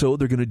 and so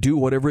they're going to do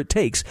whatever it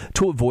takes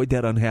to avoid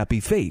that unhappy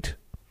fate.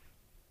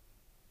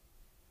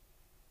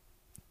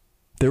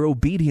 Their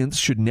obedience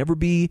should never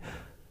be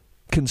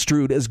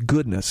construed as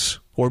goodness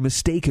or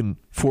mistaken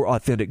for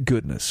authentic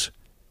goodness.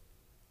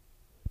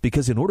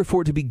 Because in order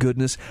for it to be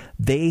goodness,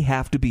 they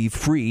have to be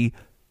free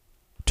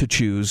to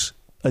choose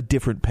a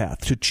different path,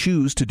 to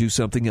choose to do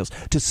something else,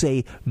 to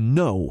say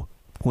no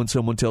when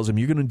someone tells them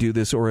you're going to do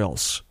this or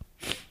else.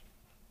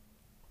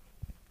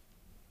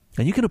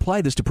 And you can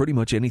apply this to pretty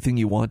much anything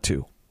you want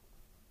to.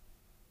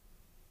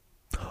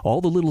 All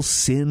the little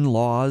sin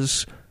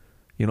laws,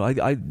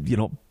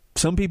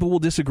 some people will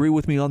disagree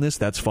with me on this.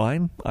 That's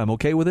fine. I'm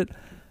okay with it.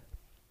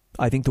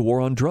 I think the war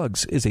on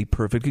drugs is a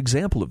perfect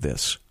example of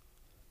this.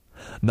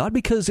 Not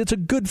because it's a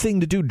good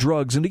thing to do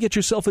drugs and to get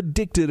yourself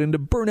addicted and to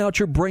burn out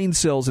your brain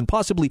cells and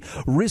possibly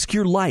risk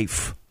your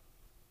life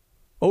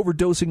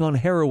overdosing on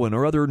heroin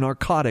or other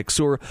narcotics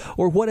or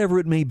whatever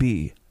it may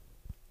be.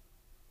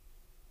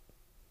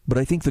 But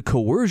I think the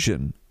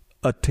coercion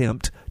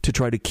attempt to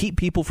try to keep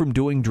people from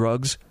doing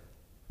drugs,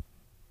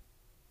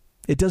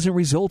 it doesn't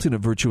result in a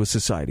virtuous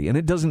society, and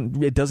it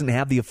doesn't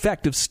have the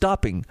effect of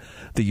stopping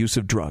the use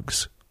of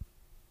drugs.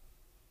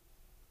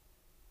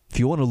 If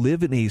you want to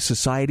live in a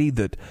society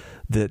that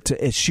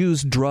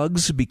eschews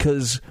drugs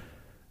because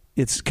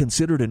it's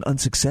considered an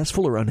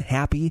unsuccessful or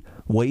unhappy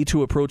way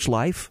to approach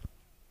life.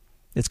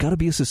 It's got to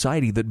be a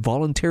society that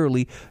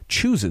voluntarily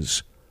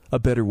chooses a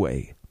better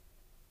way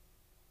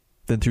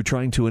than through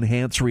trying to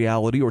enhance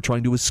reality or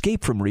trying to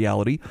escape from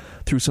reality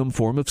through some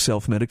form of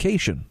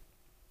self-medication.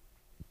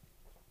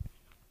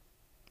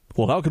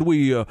 Well, how could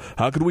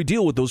we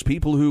deal with those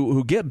people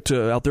who get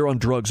out there on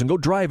drugs and go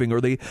driving, or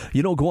they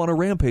go on a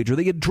rampage, or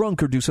they get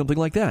drunk or do something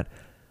like that?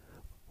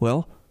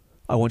 Well,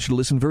 I want you to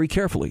listen very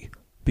carefully,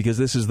 because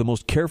this is the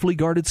most carefully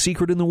guarded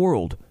secret in the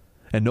world,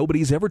 and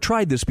nobody's ever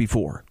tried this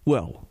before.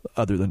 Well,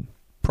 other than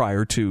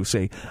prior to,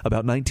 say,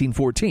 about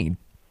 1914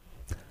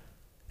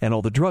 and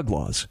all the drug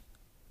laws.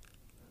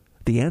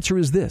 The answer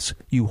is this: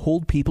 you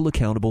hold people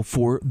accountable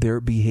for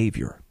their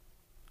behavior.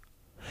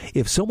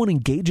 If someone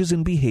engages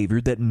in behavior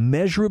that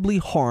measurably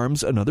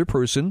harms another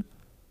person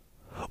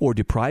or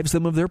deprives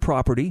them of their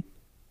property,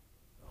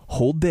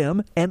 hold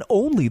them and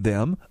only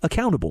them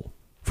accountable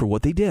for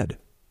what they did.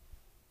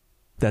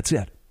 That's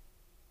it.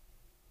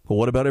 Well,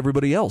 what about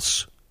everybody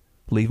else?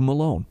 Leave them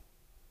alone.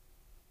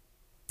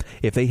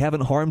 If they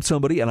haven't harmed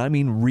somebody, and I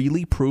mean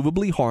really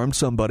provably harmed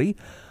somebody,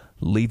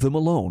 leave them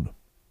alone.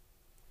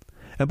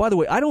 And by the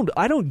way, I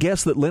don't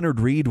guess that Leonard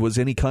Reed was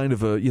any kind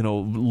of a,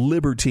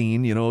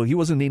 libertine. He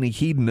wasn't any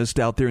hedonist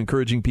out there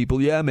encouraging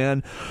people. Yeah,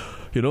 man,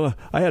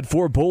 I had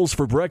 4 bowls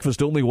for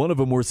breakfast. Only one of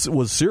them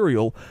was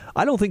cereal.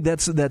 I don't think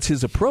that's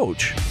his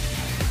approach.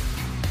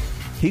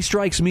 He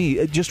strikes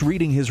me, just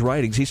reading his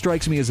writings, he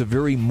strikes me as a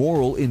very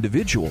moral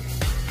individual.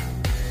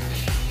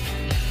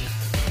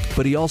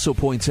 But he also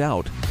points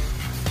out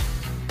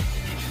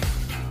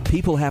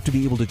people have to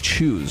be able to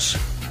choose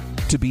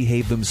to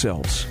behave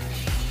themselves.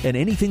 And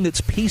anything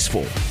that's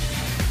peaceful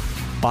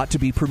ought to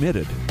be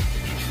permitted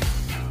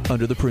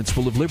under the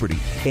principle of liberty.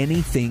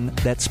 Anything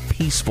that's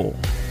peaceful.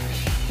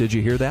 Did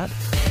you hear that?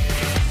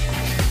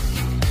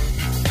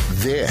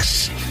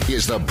 This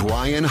is the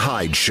Brian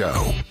Hyde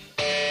Show.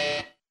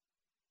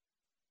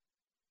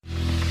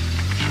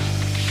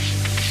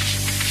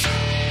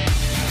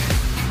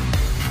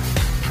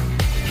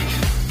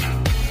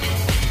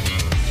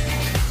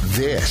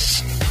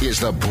 This is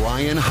the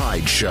Brian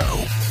Hyde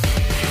Show.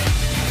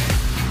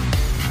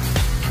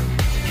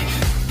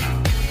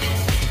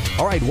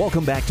 All right,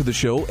 welcome back to the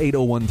show,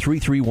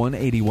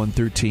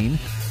 801-331-8113.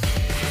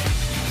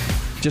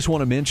 Just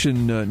want to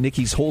mention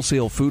Nikki's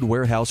Wholesale Food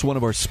Warehouse, one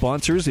of our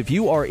sponsors. If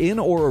you are in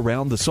or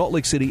around the Salt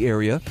Lake City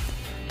area,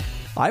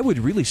 I would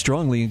really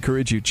strongly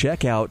encourage you to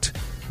check out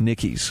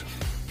Nikki's.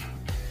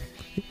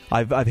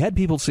 I've had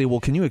people say,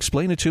 "Well, can you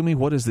explain it to me?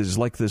 What is this?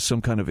 Like this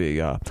some kind of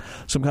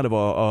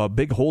a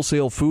big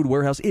wholesale food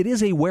warehouse?" It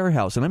is a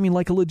warehouse, and I mean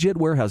like a legit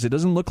warehouse. It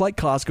doesn't look like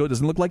Costco. It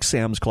doesn't look like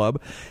Sam's Club.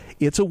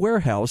 It's a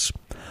warehouse.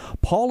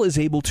 Paul is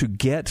able to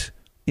get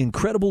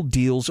incredible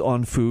deals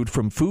on food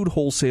from food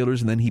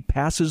wholesalers, and then he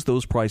passes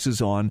those prices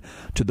on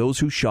to those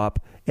who shop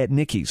at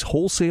Nikki's.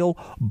 Wholesale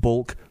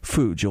bulk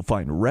foods. You'll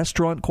find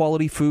restaurant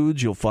quality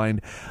foods. You'll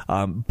find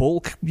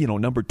bulk,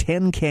 number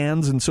 10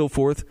 cans and so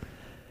forth.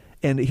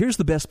 And here's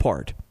the best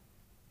part.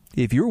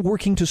 If you're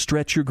working to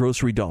stretch your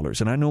grocery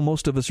dollars, and I know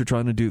most of us are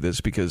trying to do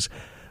this because,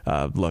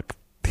 look,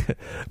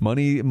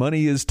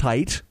 money is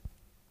tight.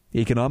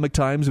 Economic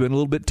times have been a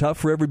little bit tough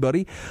for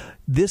everybody.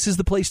 This is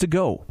the place to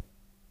go.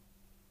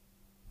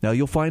 Now,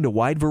 you'll find a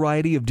wide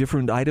variety of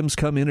different items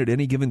come in at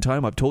any given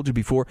time. I've told you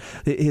before,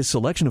 his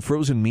selection of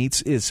frozen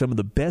meats is some of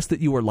the best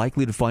that you are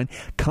likely to find.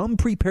 Come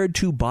prepared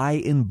to buy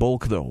in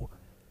bulk, though.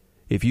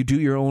 If you do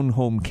your own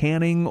home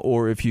canning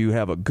or if you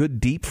have a good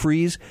deep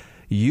freeze,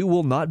 you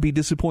will not be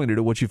disappointed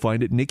at what you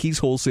find at Nikki's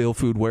Wholesale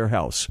Food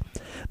Warehouse.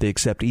 They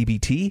accept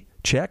EBT,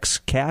 checks,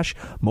 cash,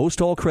 most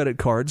all credit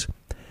cards,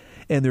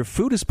 and their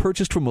food is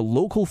purchased from a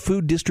local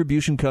food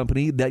distribution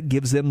company that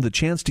gives them the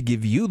chance to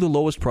give you the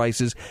lowest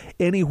prices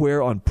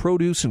anywhere on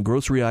produce and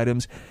grocery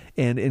items.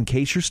 And in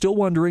case you're still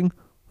wondering,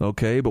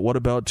 okay, but what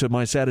about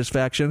my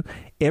satisfaction?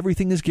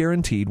 Everything is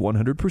guaranteed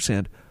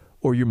 100%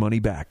 or your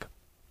money back.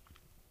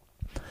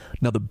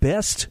 Now, the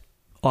best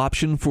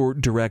option for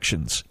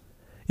directions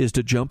is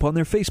to jump on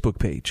their Facebook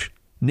page,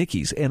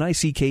 Nikki's,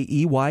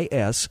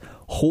 Nikkeys,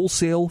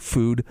 Wholesale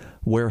Food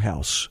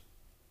Warehouse.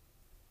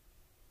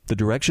 The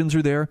directions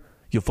are there.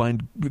 You'll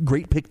find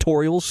great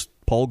pictorials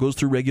Paul goes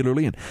through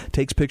regularly and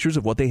takes pictures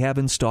of what they have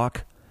in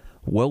stock.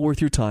 Well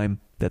worth your time.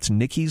 That's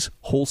Nikki's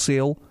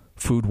Wholesale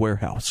Food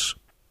Warehouse.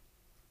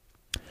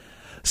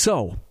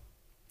 So,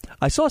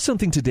 I saw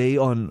something today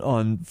on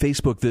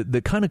Facebook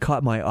that kind of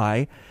caught my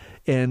eye.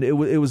 And it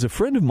was a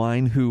friend of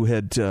mine who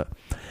had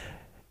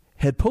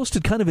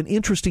posted kind of an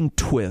interesting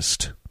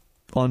twist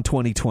on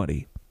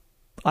 2020.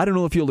 I don't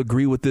know if you'll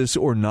agree with this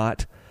or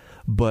not,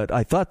 but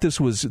I thought this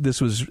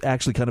was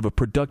actually kind of a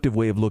productive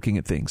way of looking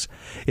at things.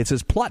 It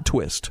says, plot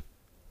twist.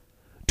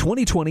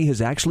 2020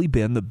 has actually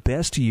been the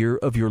best year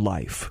of your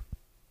life.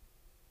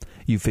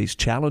 You've faced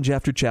challenge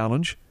after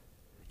challenge.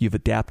 You've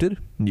adapted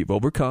and you've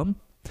overcome.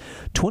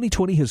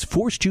 2020 has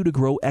forced you to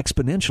grow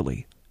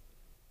exponentially.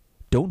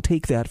 Don't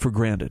take that for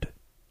granted.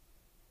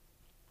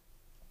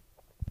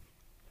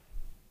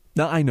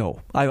 Now, I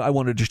know, I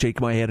wanted to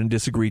shake my head and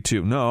disagree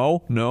too.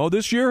 No,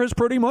 this year has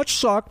pretty much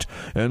sucked,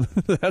 and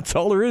that's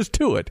all there is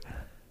to it.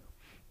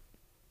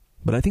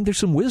 But I think there's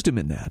some wisdom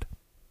in that.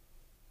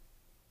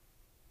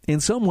 In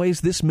some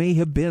ways, this may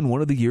have been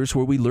one of the years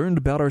where we learned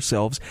about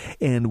ourselves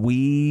and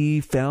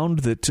we found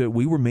that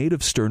we were made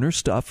of sterner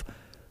stuff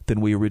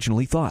than we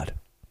originally thought.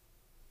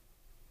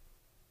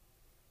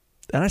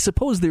 And I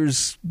suppose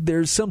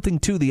there's something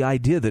to the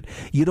idea that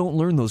you don't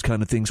learn those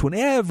kind of things when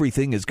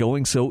everything is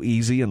going so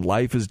easy and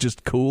life is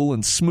just cool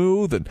and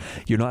smooth and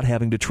you're not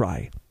having to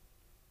try.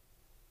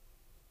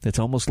 It's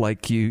almost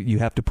like you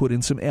have to put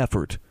in some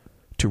effort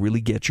to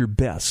really get your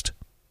best.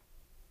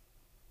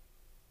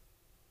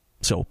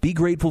 So be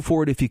grateful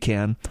for it if you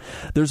can.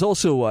 There's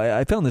also,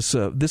 I found this,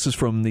 this is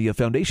from the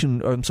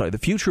the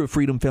Future of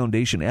Freedom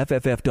Foundation,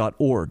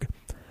 FFF.org.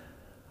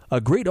 A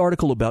great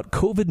article about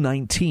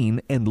COVID-19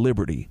 and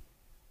liberty.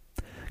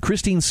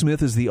 Christine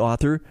Smith is the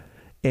author,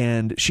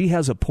 and she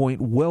has a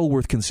point well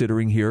worth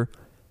considering here.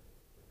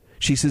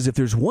 She says, if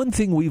there's one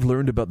thing we've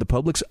learned about the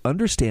public's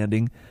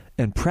understanding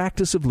and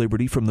practice of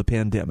liberty from the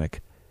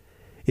pandemic,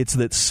 it's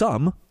that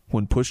some,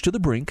 when pushed to the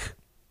brink,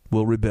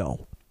 will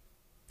rebel.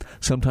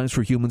 Sometimes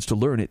for humans to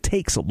learn, it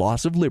takes a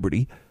loss of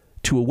liberty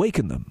to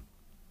awaken them.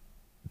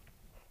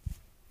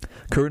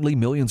 Currently,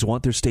 millions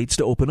want their states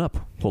to open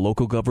up, while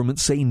local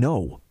governments say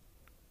no.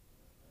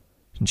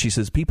 And she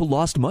says people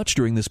lost much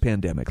during this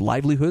pandemic.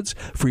 Livelihoods,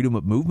 freedom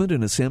of movement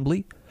and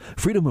assembly,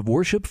 freedom of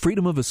worship,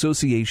 freedom of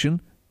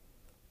association.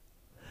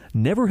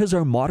 Never has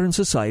our modern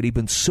society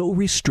been so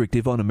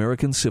restrictive on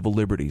American civil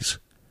liberties.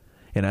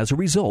 And as a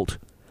result,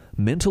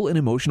 mental and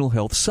emotional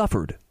health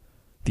suffered.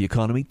 The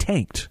economy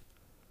tanked.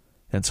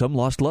 And some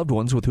lost loved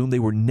ones with whom they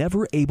were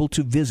never able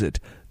to visit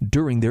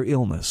during their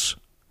illness.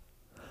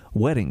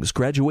 Weddings,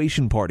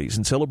 graduation parties,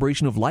 and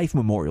celebration of life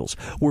memorials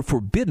were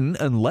forbidden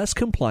unless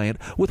compliant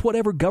with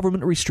whatever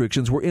government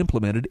restrictions were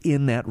implemented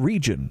in that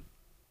region.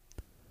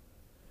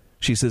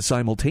 She says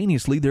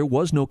simultaneously there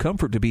was no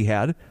comfort to be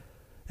had,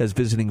 as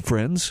visiting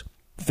friends,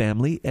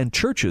 family, and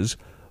churches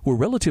were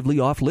relatively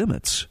off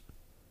limits.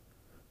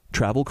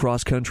 Travel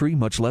cross-country,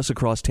 much less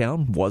across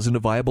town, wasn't a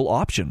viable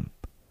option.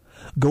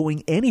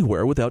 Going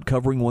anywhere without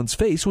covering one's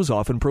face was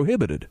often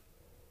prohibited.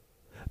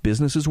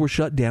 Businesses were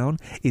shut down.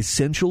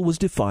 Essential was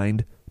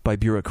defined by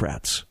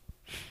bureaucrats.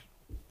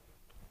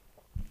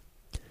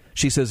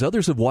 She says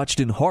others have watched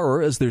in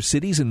horror as their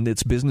cities and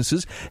its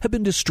businesses have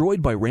been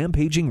destroyed by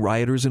rampaging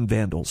rioters and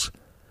vandals,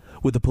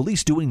 with the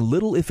police doing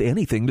little, if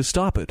anything, to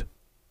stop it.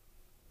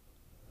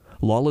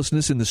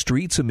 Lawlessness in the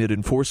streets amid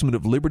enforcement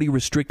of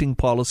liberty-restricting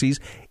policies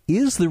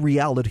is the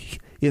reality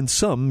in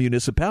some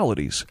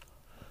municipalities.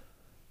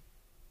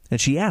 And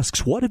she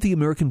asks, what if the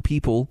American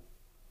people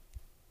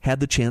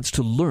had the chance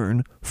to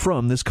learn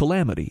from this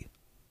calamity?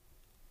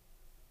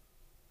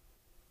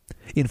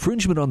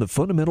 Infringement on the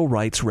fundamental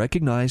rights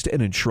recognized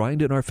and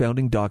enshrined in our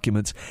founding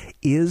documents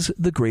is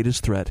the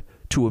greatest threat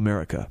to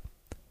America.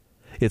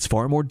 It's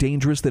far more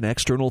dangerous than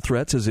external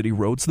threats as it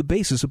erodes the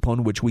basis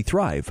upon which we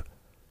thrive.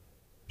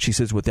 She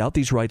says without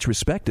these rights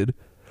respected,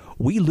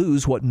 we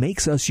lose what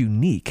makes us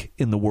unique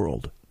in the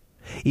world.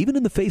 Even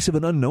in the face of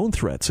an unknown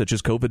threat such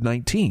as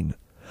COVID-19,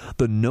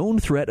 the known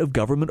threat of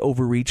government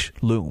overreach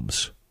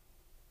looms.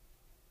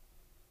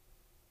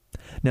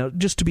 Now,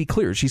 just to be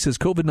clear, she says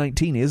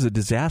COVID-19 is a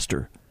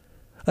disaster,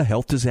 a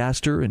health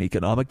disaster, an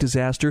economic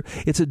disaster.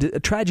 It's a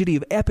tragedy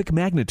of epic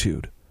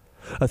magnitude.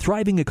 A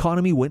thriving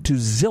economy went to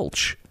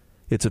zilch.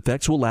 Its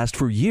effects will last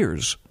for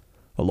years,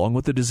 along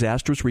with the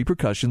disastrous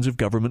repercussions of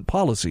government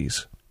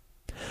policies.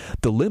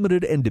 The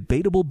limited and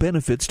debatable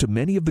benefits to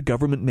many of the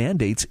government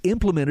mandates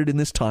implemented in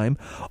this time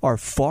are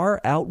far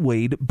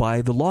outweighed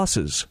by the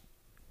losses.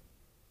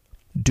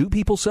 Do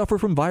people suffer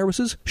from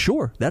viruses?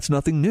 Sure, that's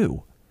nothing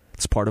new.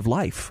 It's part of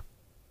life.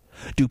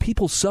 Do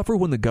people suffer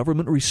when the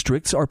government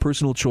restricts our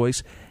personal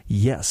choice?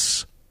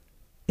 Yes,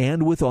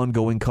 and with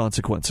ongoing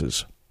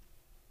consequences.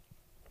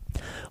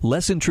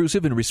 Less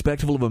intrusive and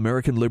respectful of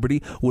American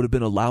liberty would have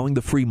been allowing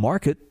the free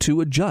market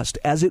to adjust,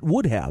 as it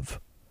would have.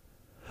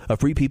 A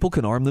free people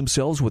can arm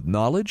themselves with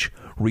knowledge,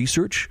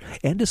 research,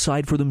 and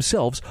decide for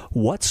themselves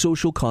what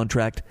social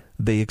contract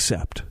they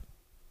accept.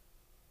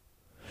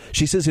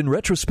 She says, in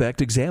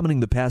retrospect, examining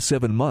the past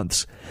 7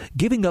 months,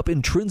 giving up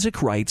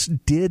intrinsic rights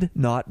did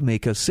not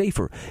make us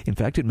safer. In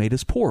fact, it made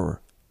us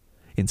poorer,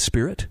 in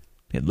spirit,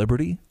 in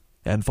liberty,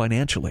 and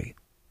financially.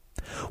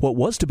 What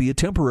was to be a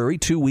temporary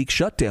 2-week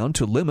shutdown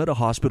to limit a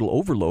hospital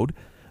overload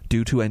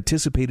due to an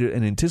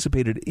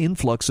anticipated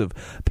influx of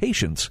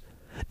patients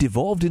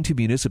devolved into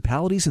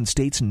municipalities and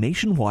states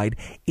nationwide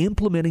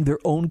implementing their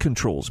own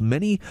controls.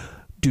 Many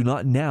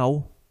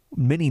now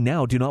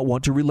do not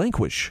want to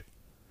relinquish.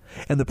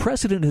 And the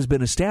precedent has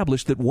been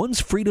established that one's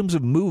freedoms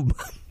of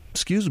movement,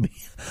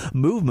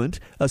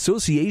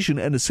 association,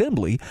 and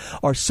assembly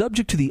are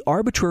subject to the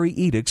arbitrary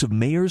edicts of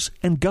mayors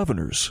and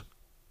governors.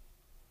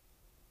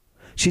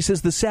 She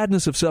says the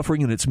sadness of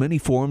suffering in its many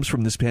forms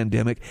from this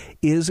pandemic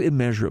is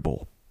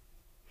immeasurable.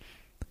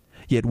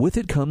 Yet with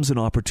it comes an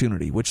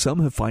opportunity, which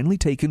some have finally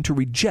taken to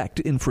reject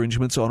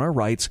infringements on our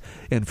rights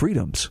and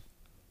freedoms.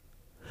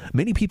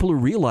 Many people are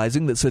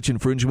realizing that such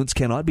infringements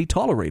cannot be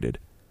tolerated,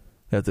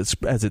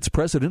 as its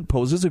precedent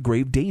poses a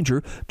grave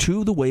danger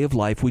to the way of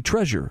life we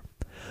treasure.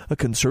 A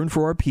concern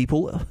for our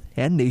people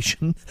and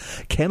nation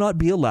cannot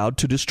be allowed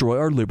to destroy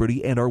our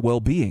liberty and our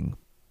well-being.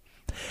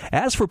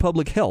 As for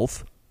public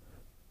health,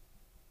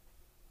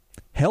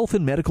 health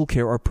and medical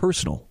care are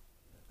personal,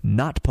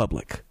 not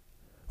public,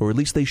 or at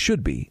least they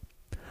should be.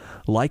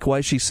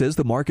 Likewise, she says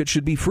the market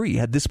should be free.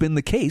 Had this been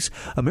the case,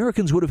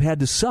 Americans would have had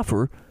to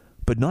suffer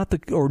but not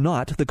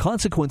the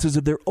consequences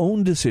of their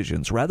own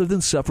decisions, rather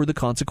than suffer the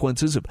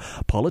consequences of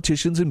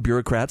politicians and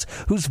bureaucrats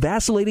whose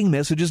vacillating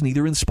messages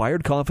neither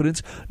inspired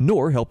confidence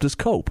nor helped us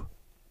cope.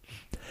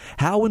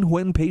 How and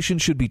when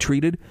patients should be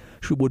treated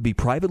would be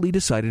privately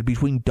decided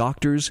between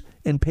doctors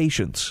and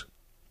patients.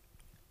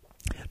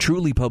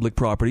 Truly public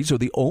properties are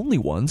the only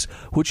ones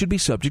which should be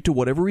subject to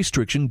whatever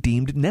restriction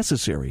deemed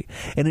necessary,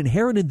 and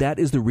inherent in that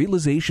is the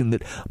realization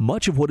that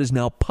much of what is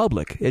now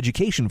public,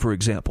 education for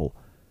example,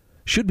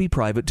 should be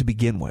private to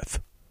begin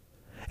with.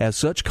 As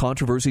such,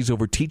 controversies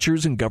over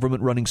teachers and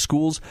government run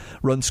schools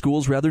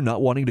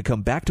not wanting to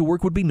come back to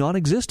work would be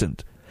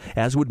non-existent,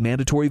 as would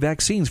mandatory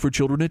vaccines for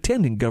children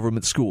attending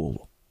government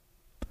school.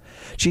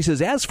 She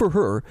says, as for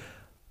her,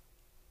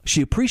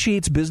 she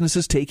appreciates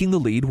businesses taking the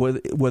lead,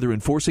 whether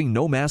enforcing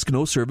no mask,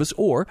 no service,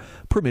 or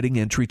permitting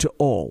entry to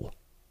all.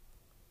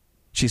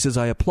 She says,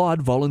 I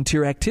applaud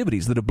volunteer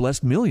activities that have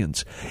blessed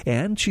millions.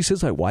 And she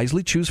says, I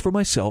wisely choose for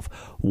myself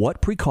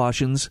what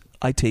precautions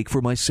I take for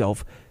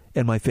myself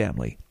and my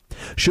family.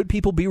 Should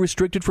people be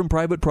restricted from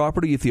private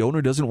property if the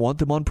owner doesn't want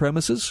them on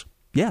premises?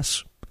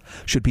 Yes.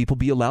 Should people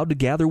be allowed to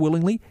gather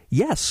willingly?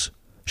 Yes.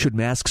 Should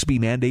masks be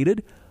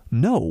mandated?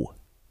 No.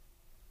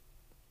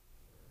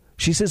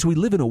 She says we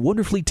live in a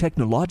wonderfully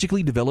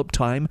technologically developed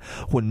time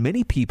when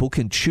many people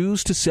can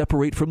choose to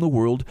separate from the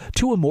world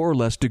to a more or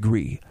less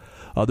degree.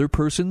 Other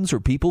persons or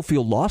people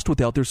feel lost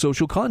without their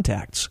social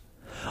contacts.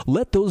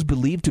 Let those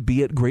believed to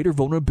be at greater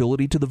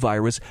vulnerability to the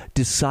virus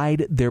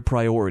decide their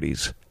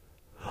priorities.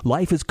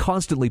 Life is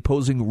constantly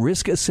posing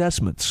risk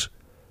assessments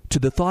to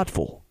the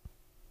thoughtful.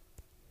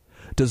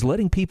 Does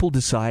letting people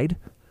decide,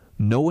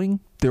 knowing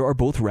there are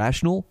both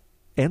rational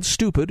and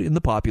stupid in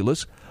the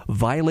populace,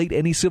 violate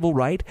any civil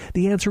right?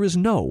 The answer is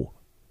no.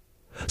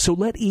 So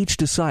let each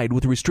decide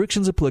with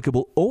restrictions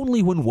applicable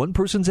only when one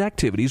person's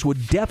activities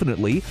would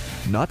definitely,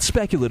 not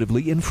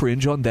speculatively,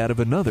 infringe on that of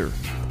another.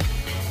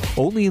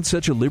 Only in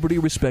such a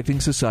liberty-respecting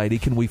society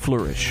can we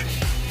flourish.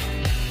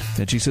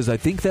 And she says, I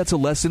think that's a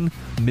lesson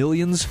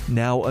millions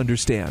now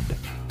understand.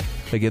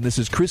 Again, this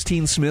is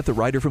Christine Smith, a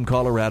writer from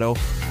Colorado.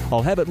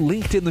 I'll have it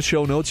linked in the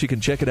show notes. You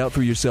can check it out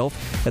for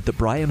yourself at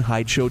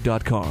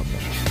thebrianhydeshow.com.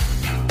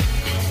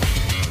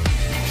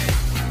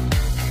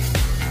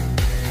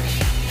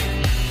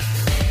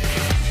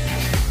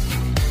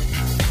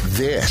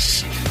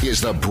 This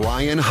is The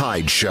Brian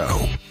Hyde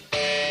Show.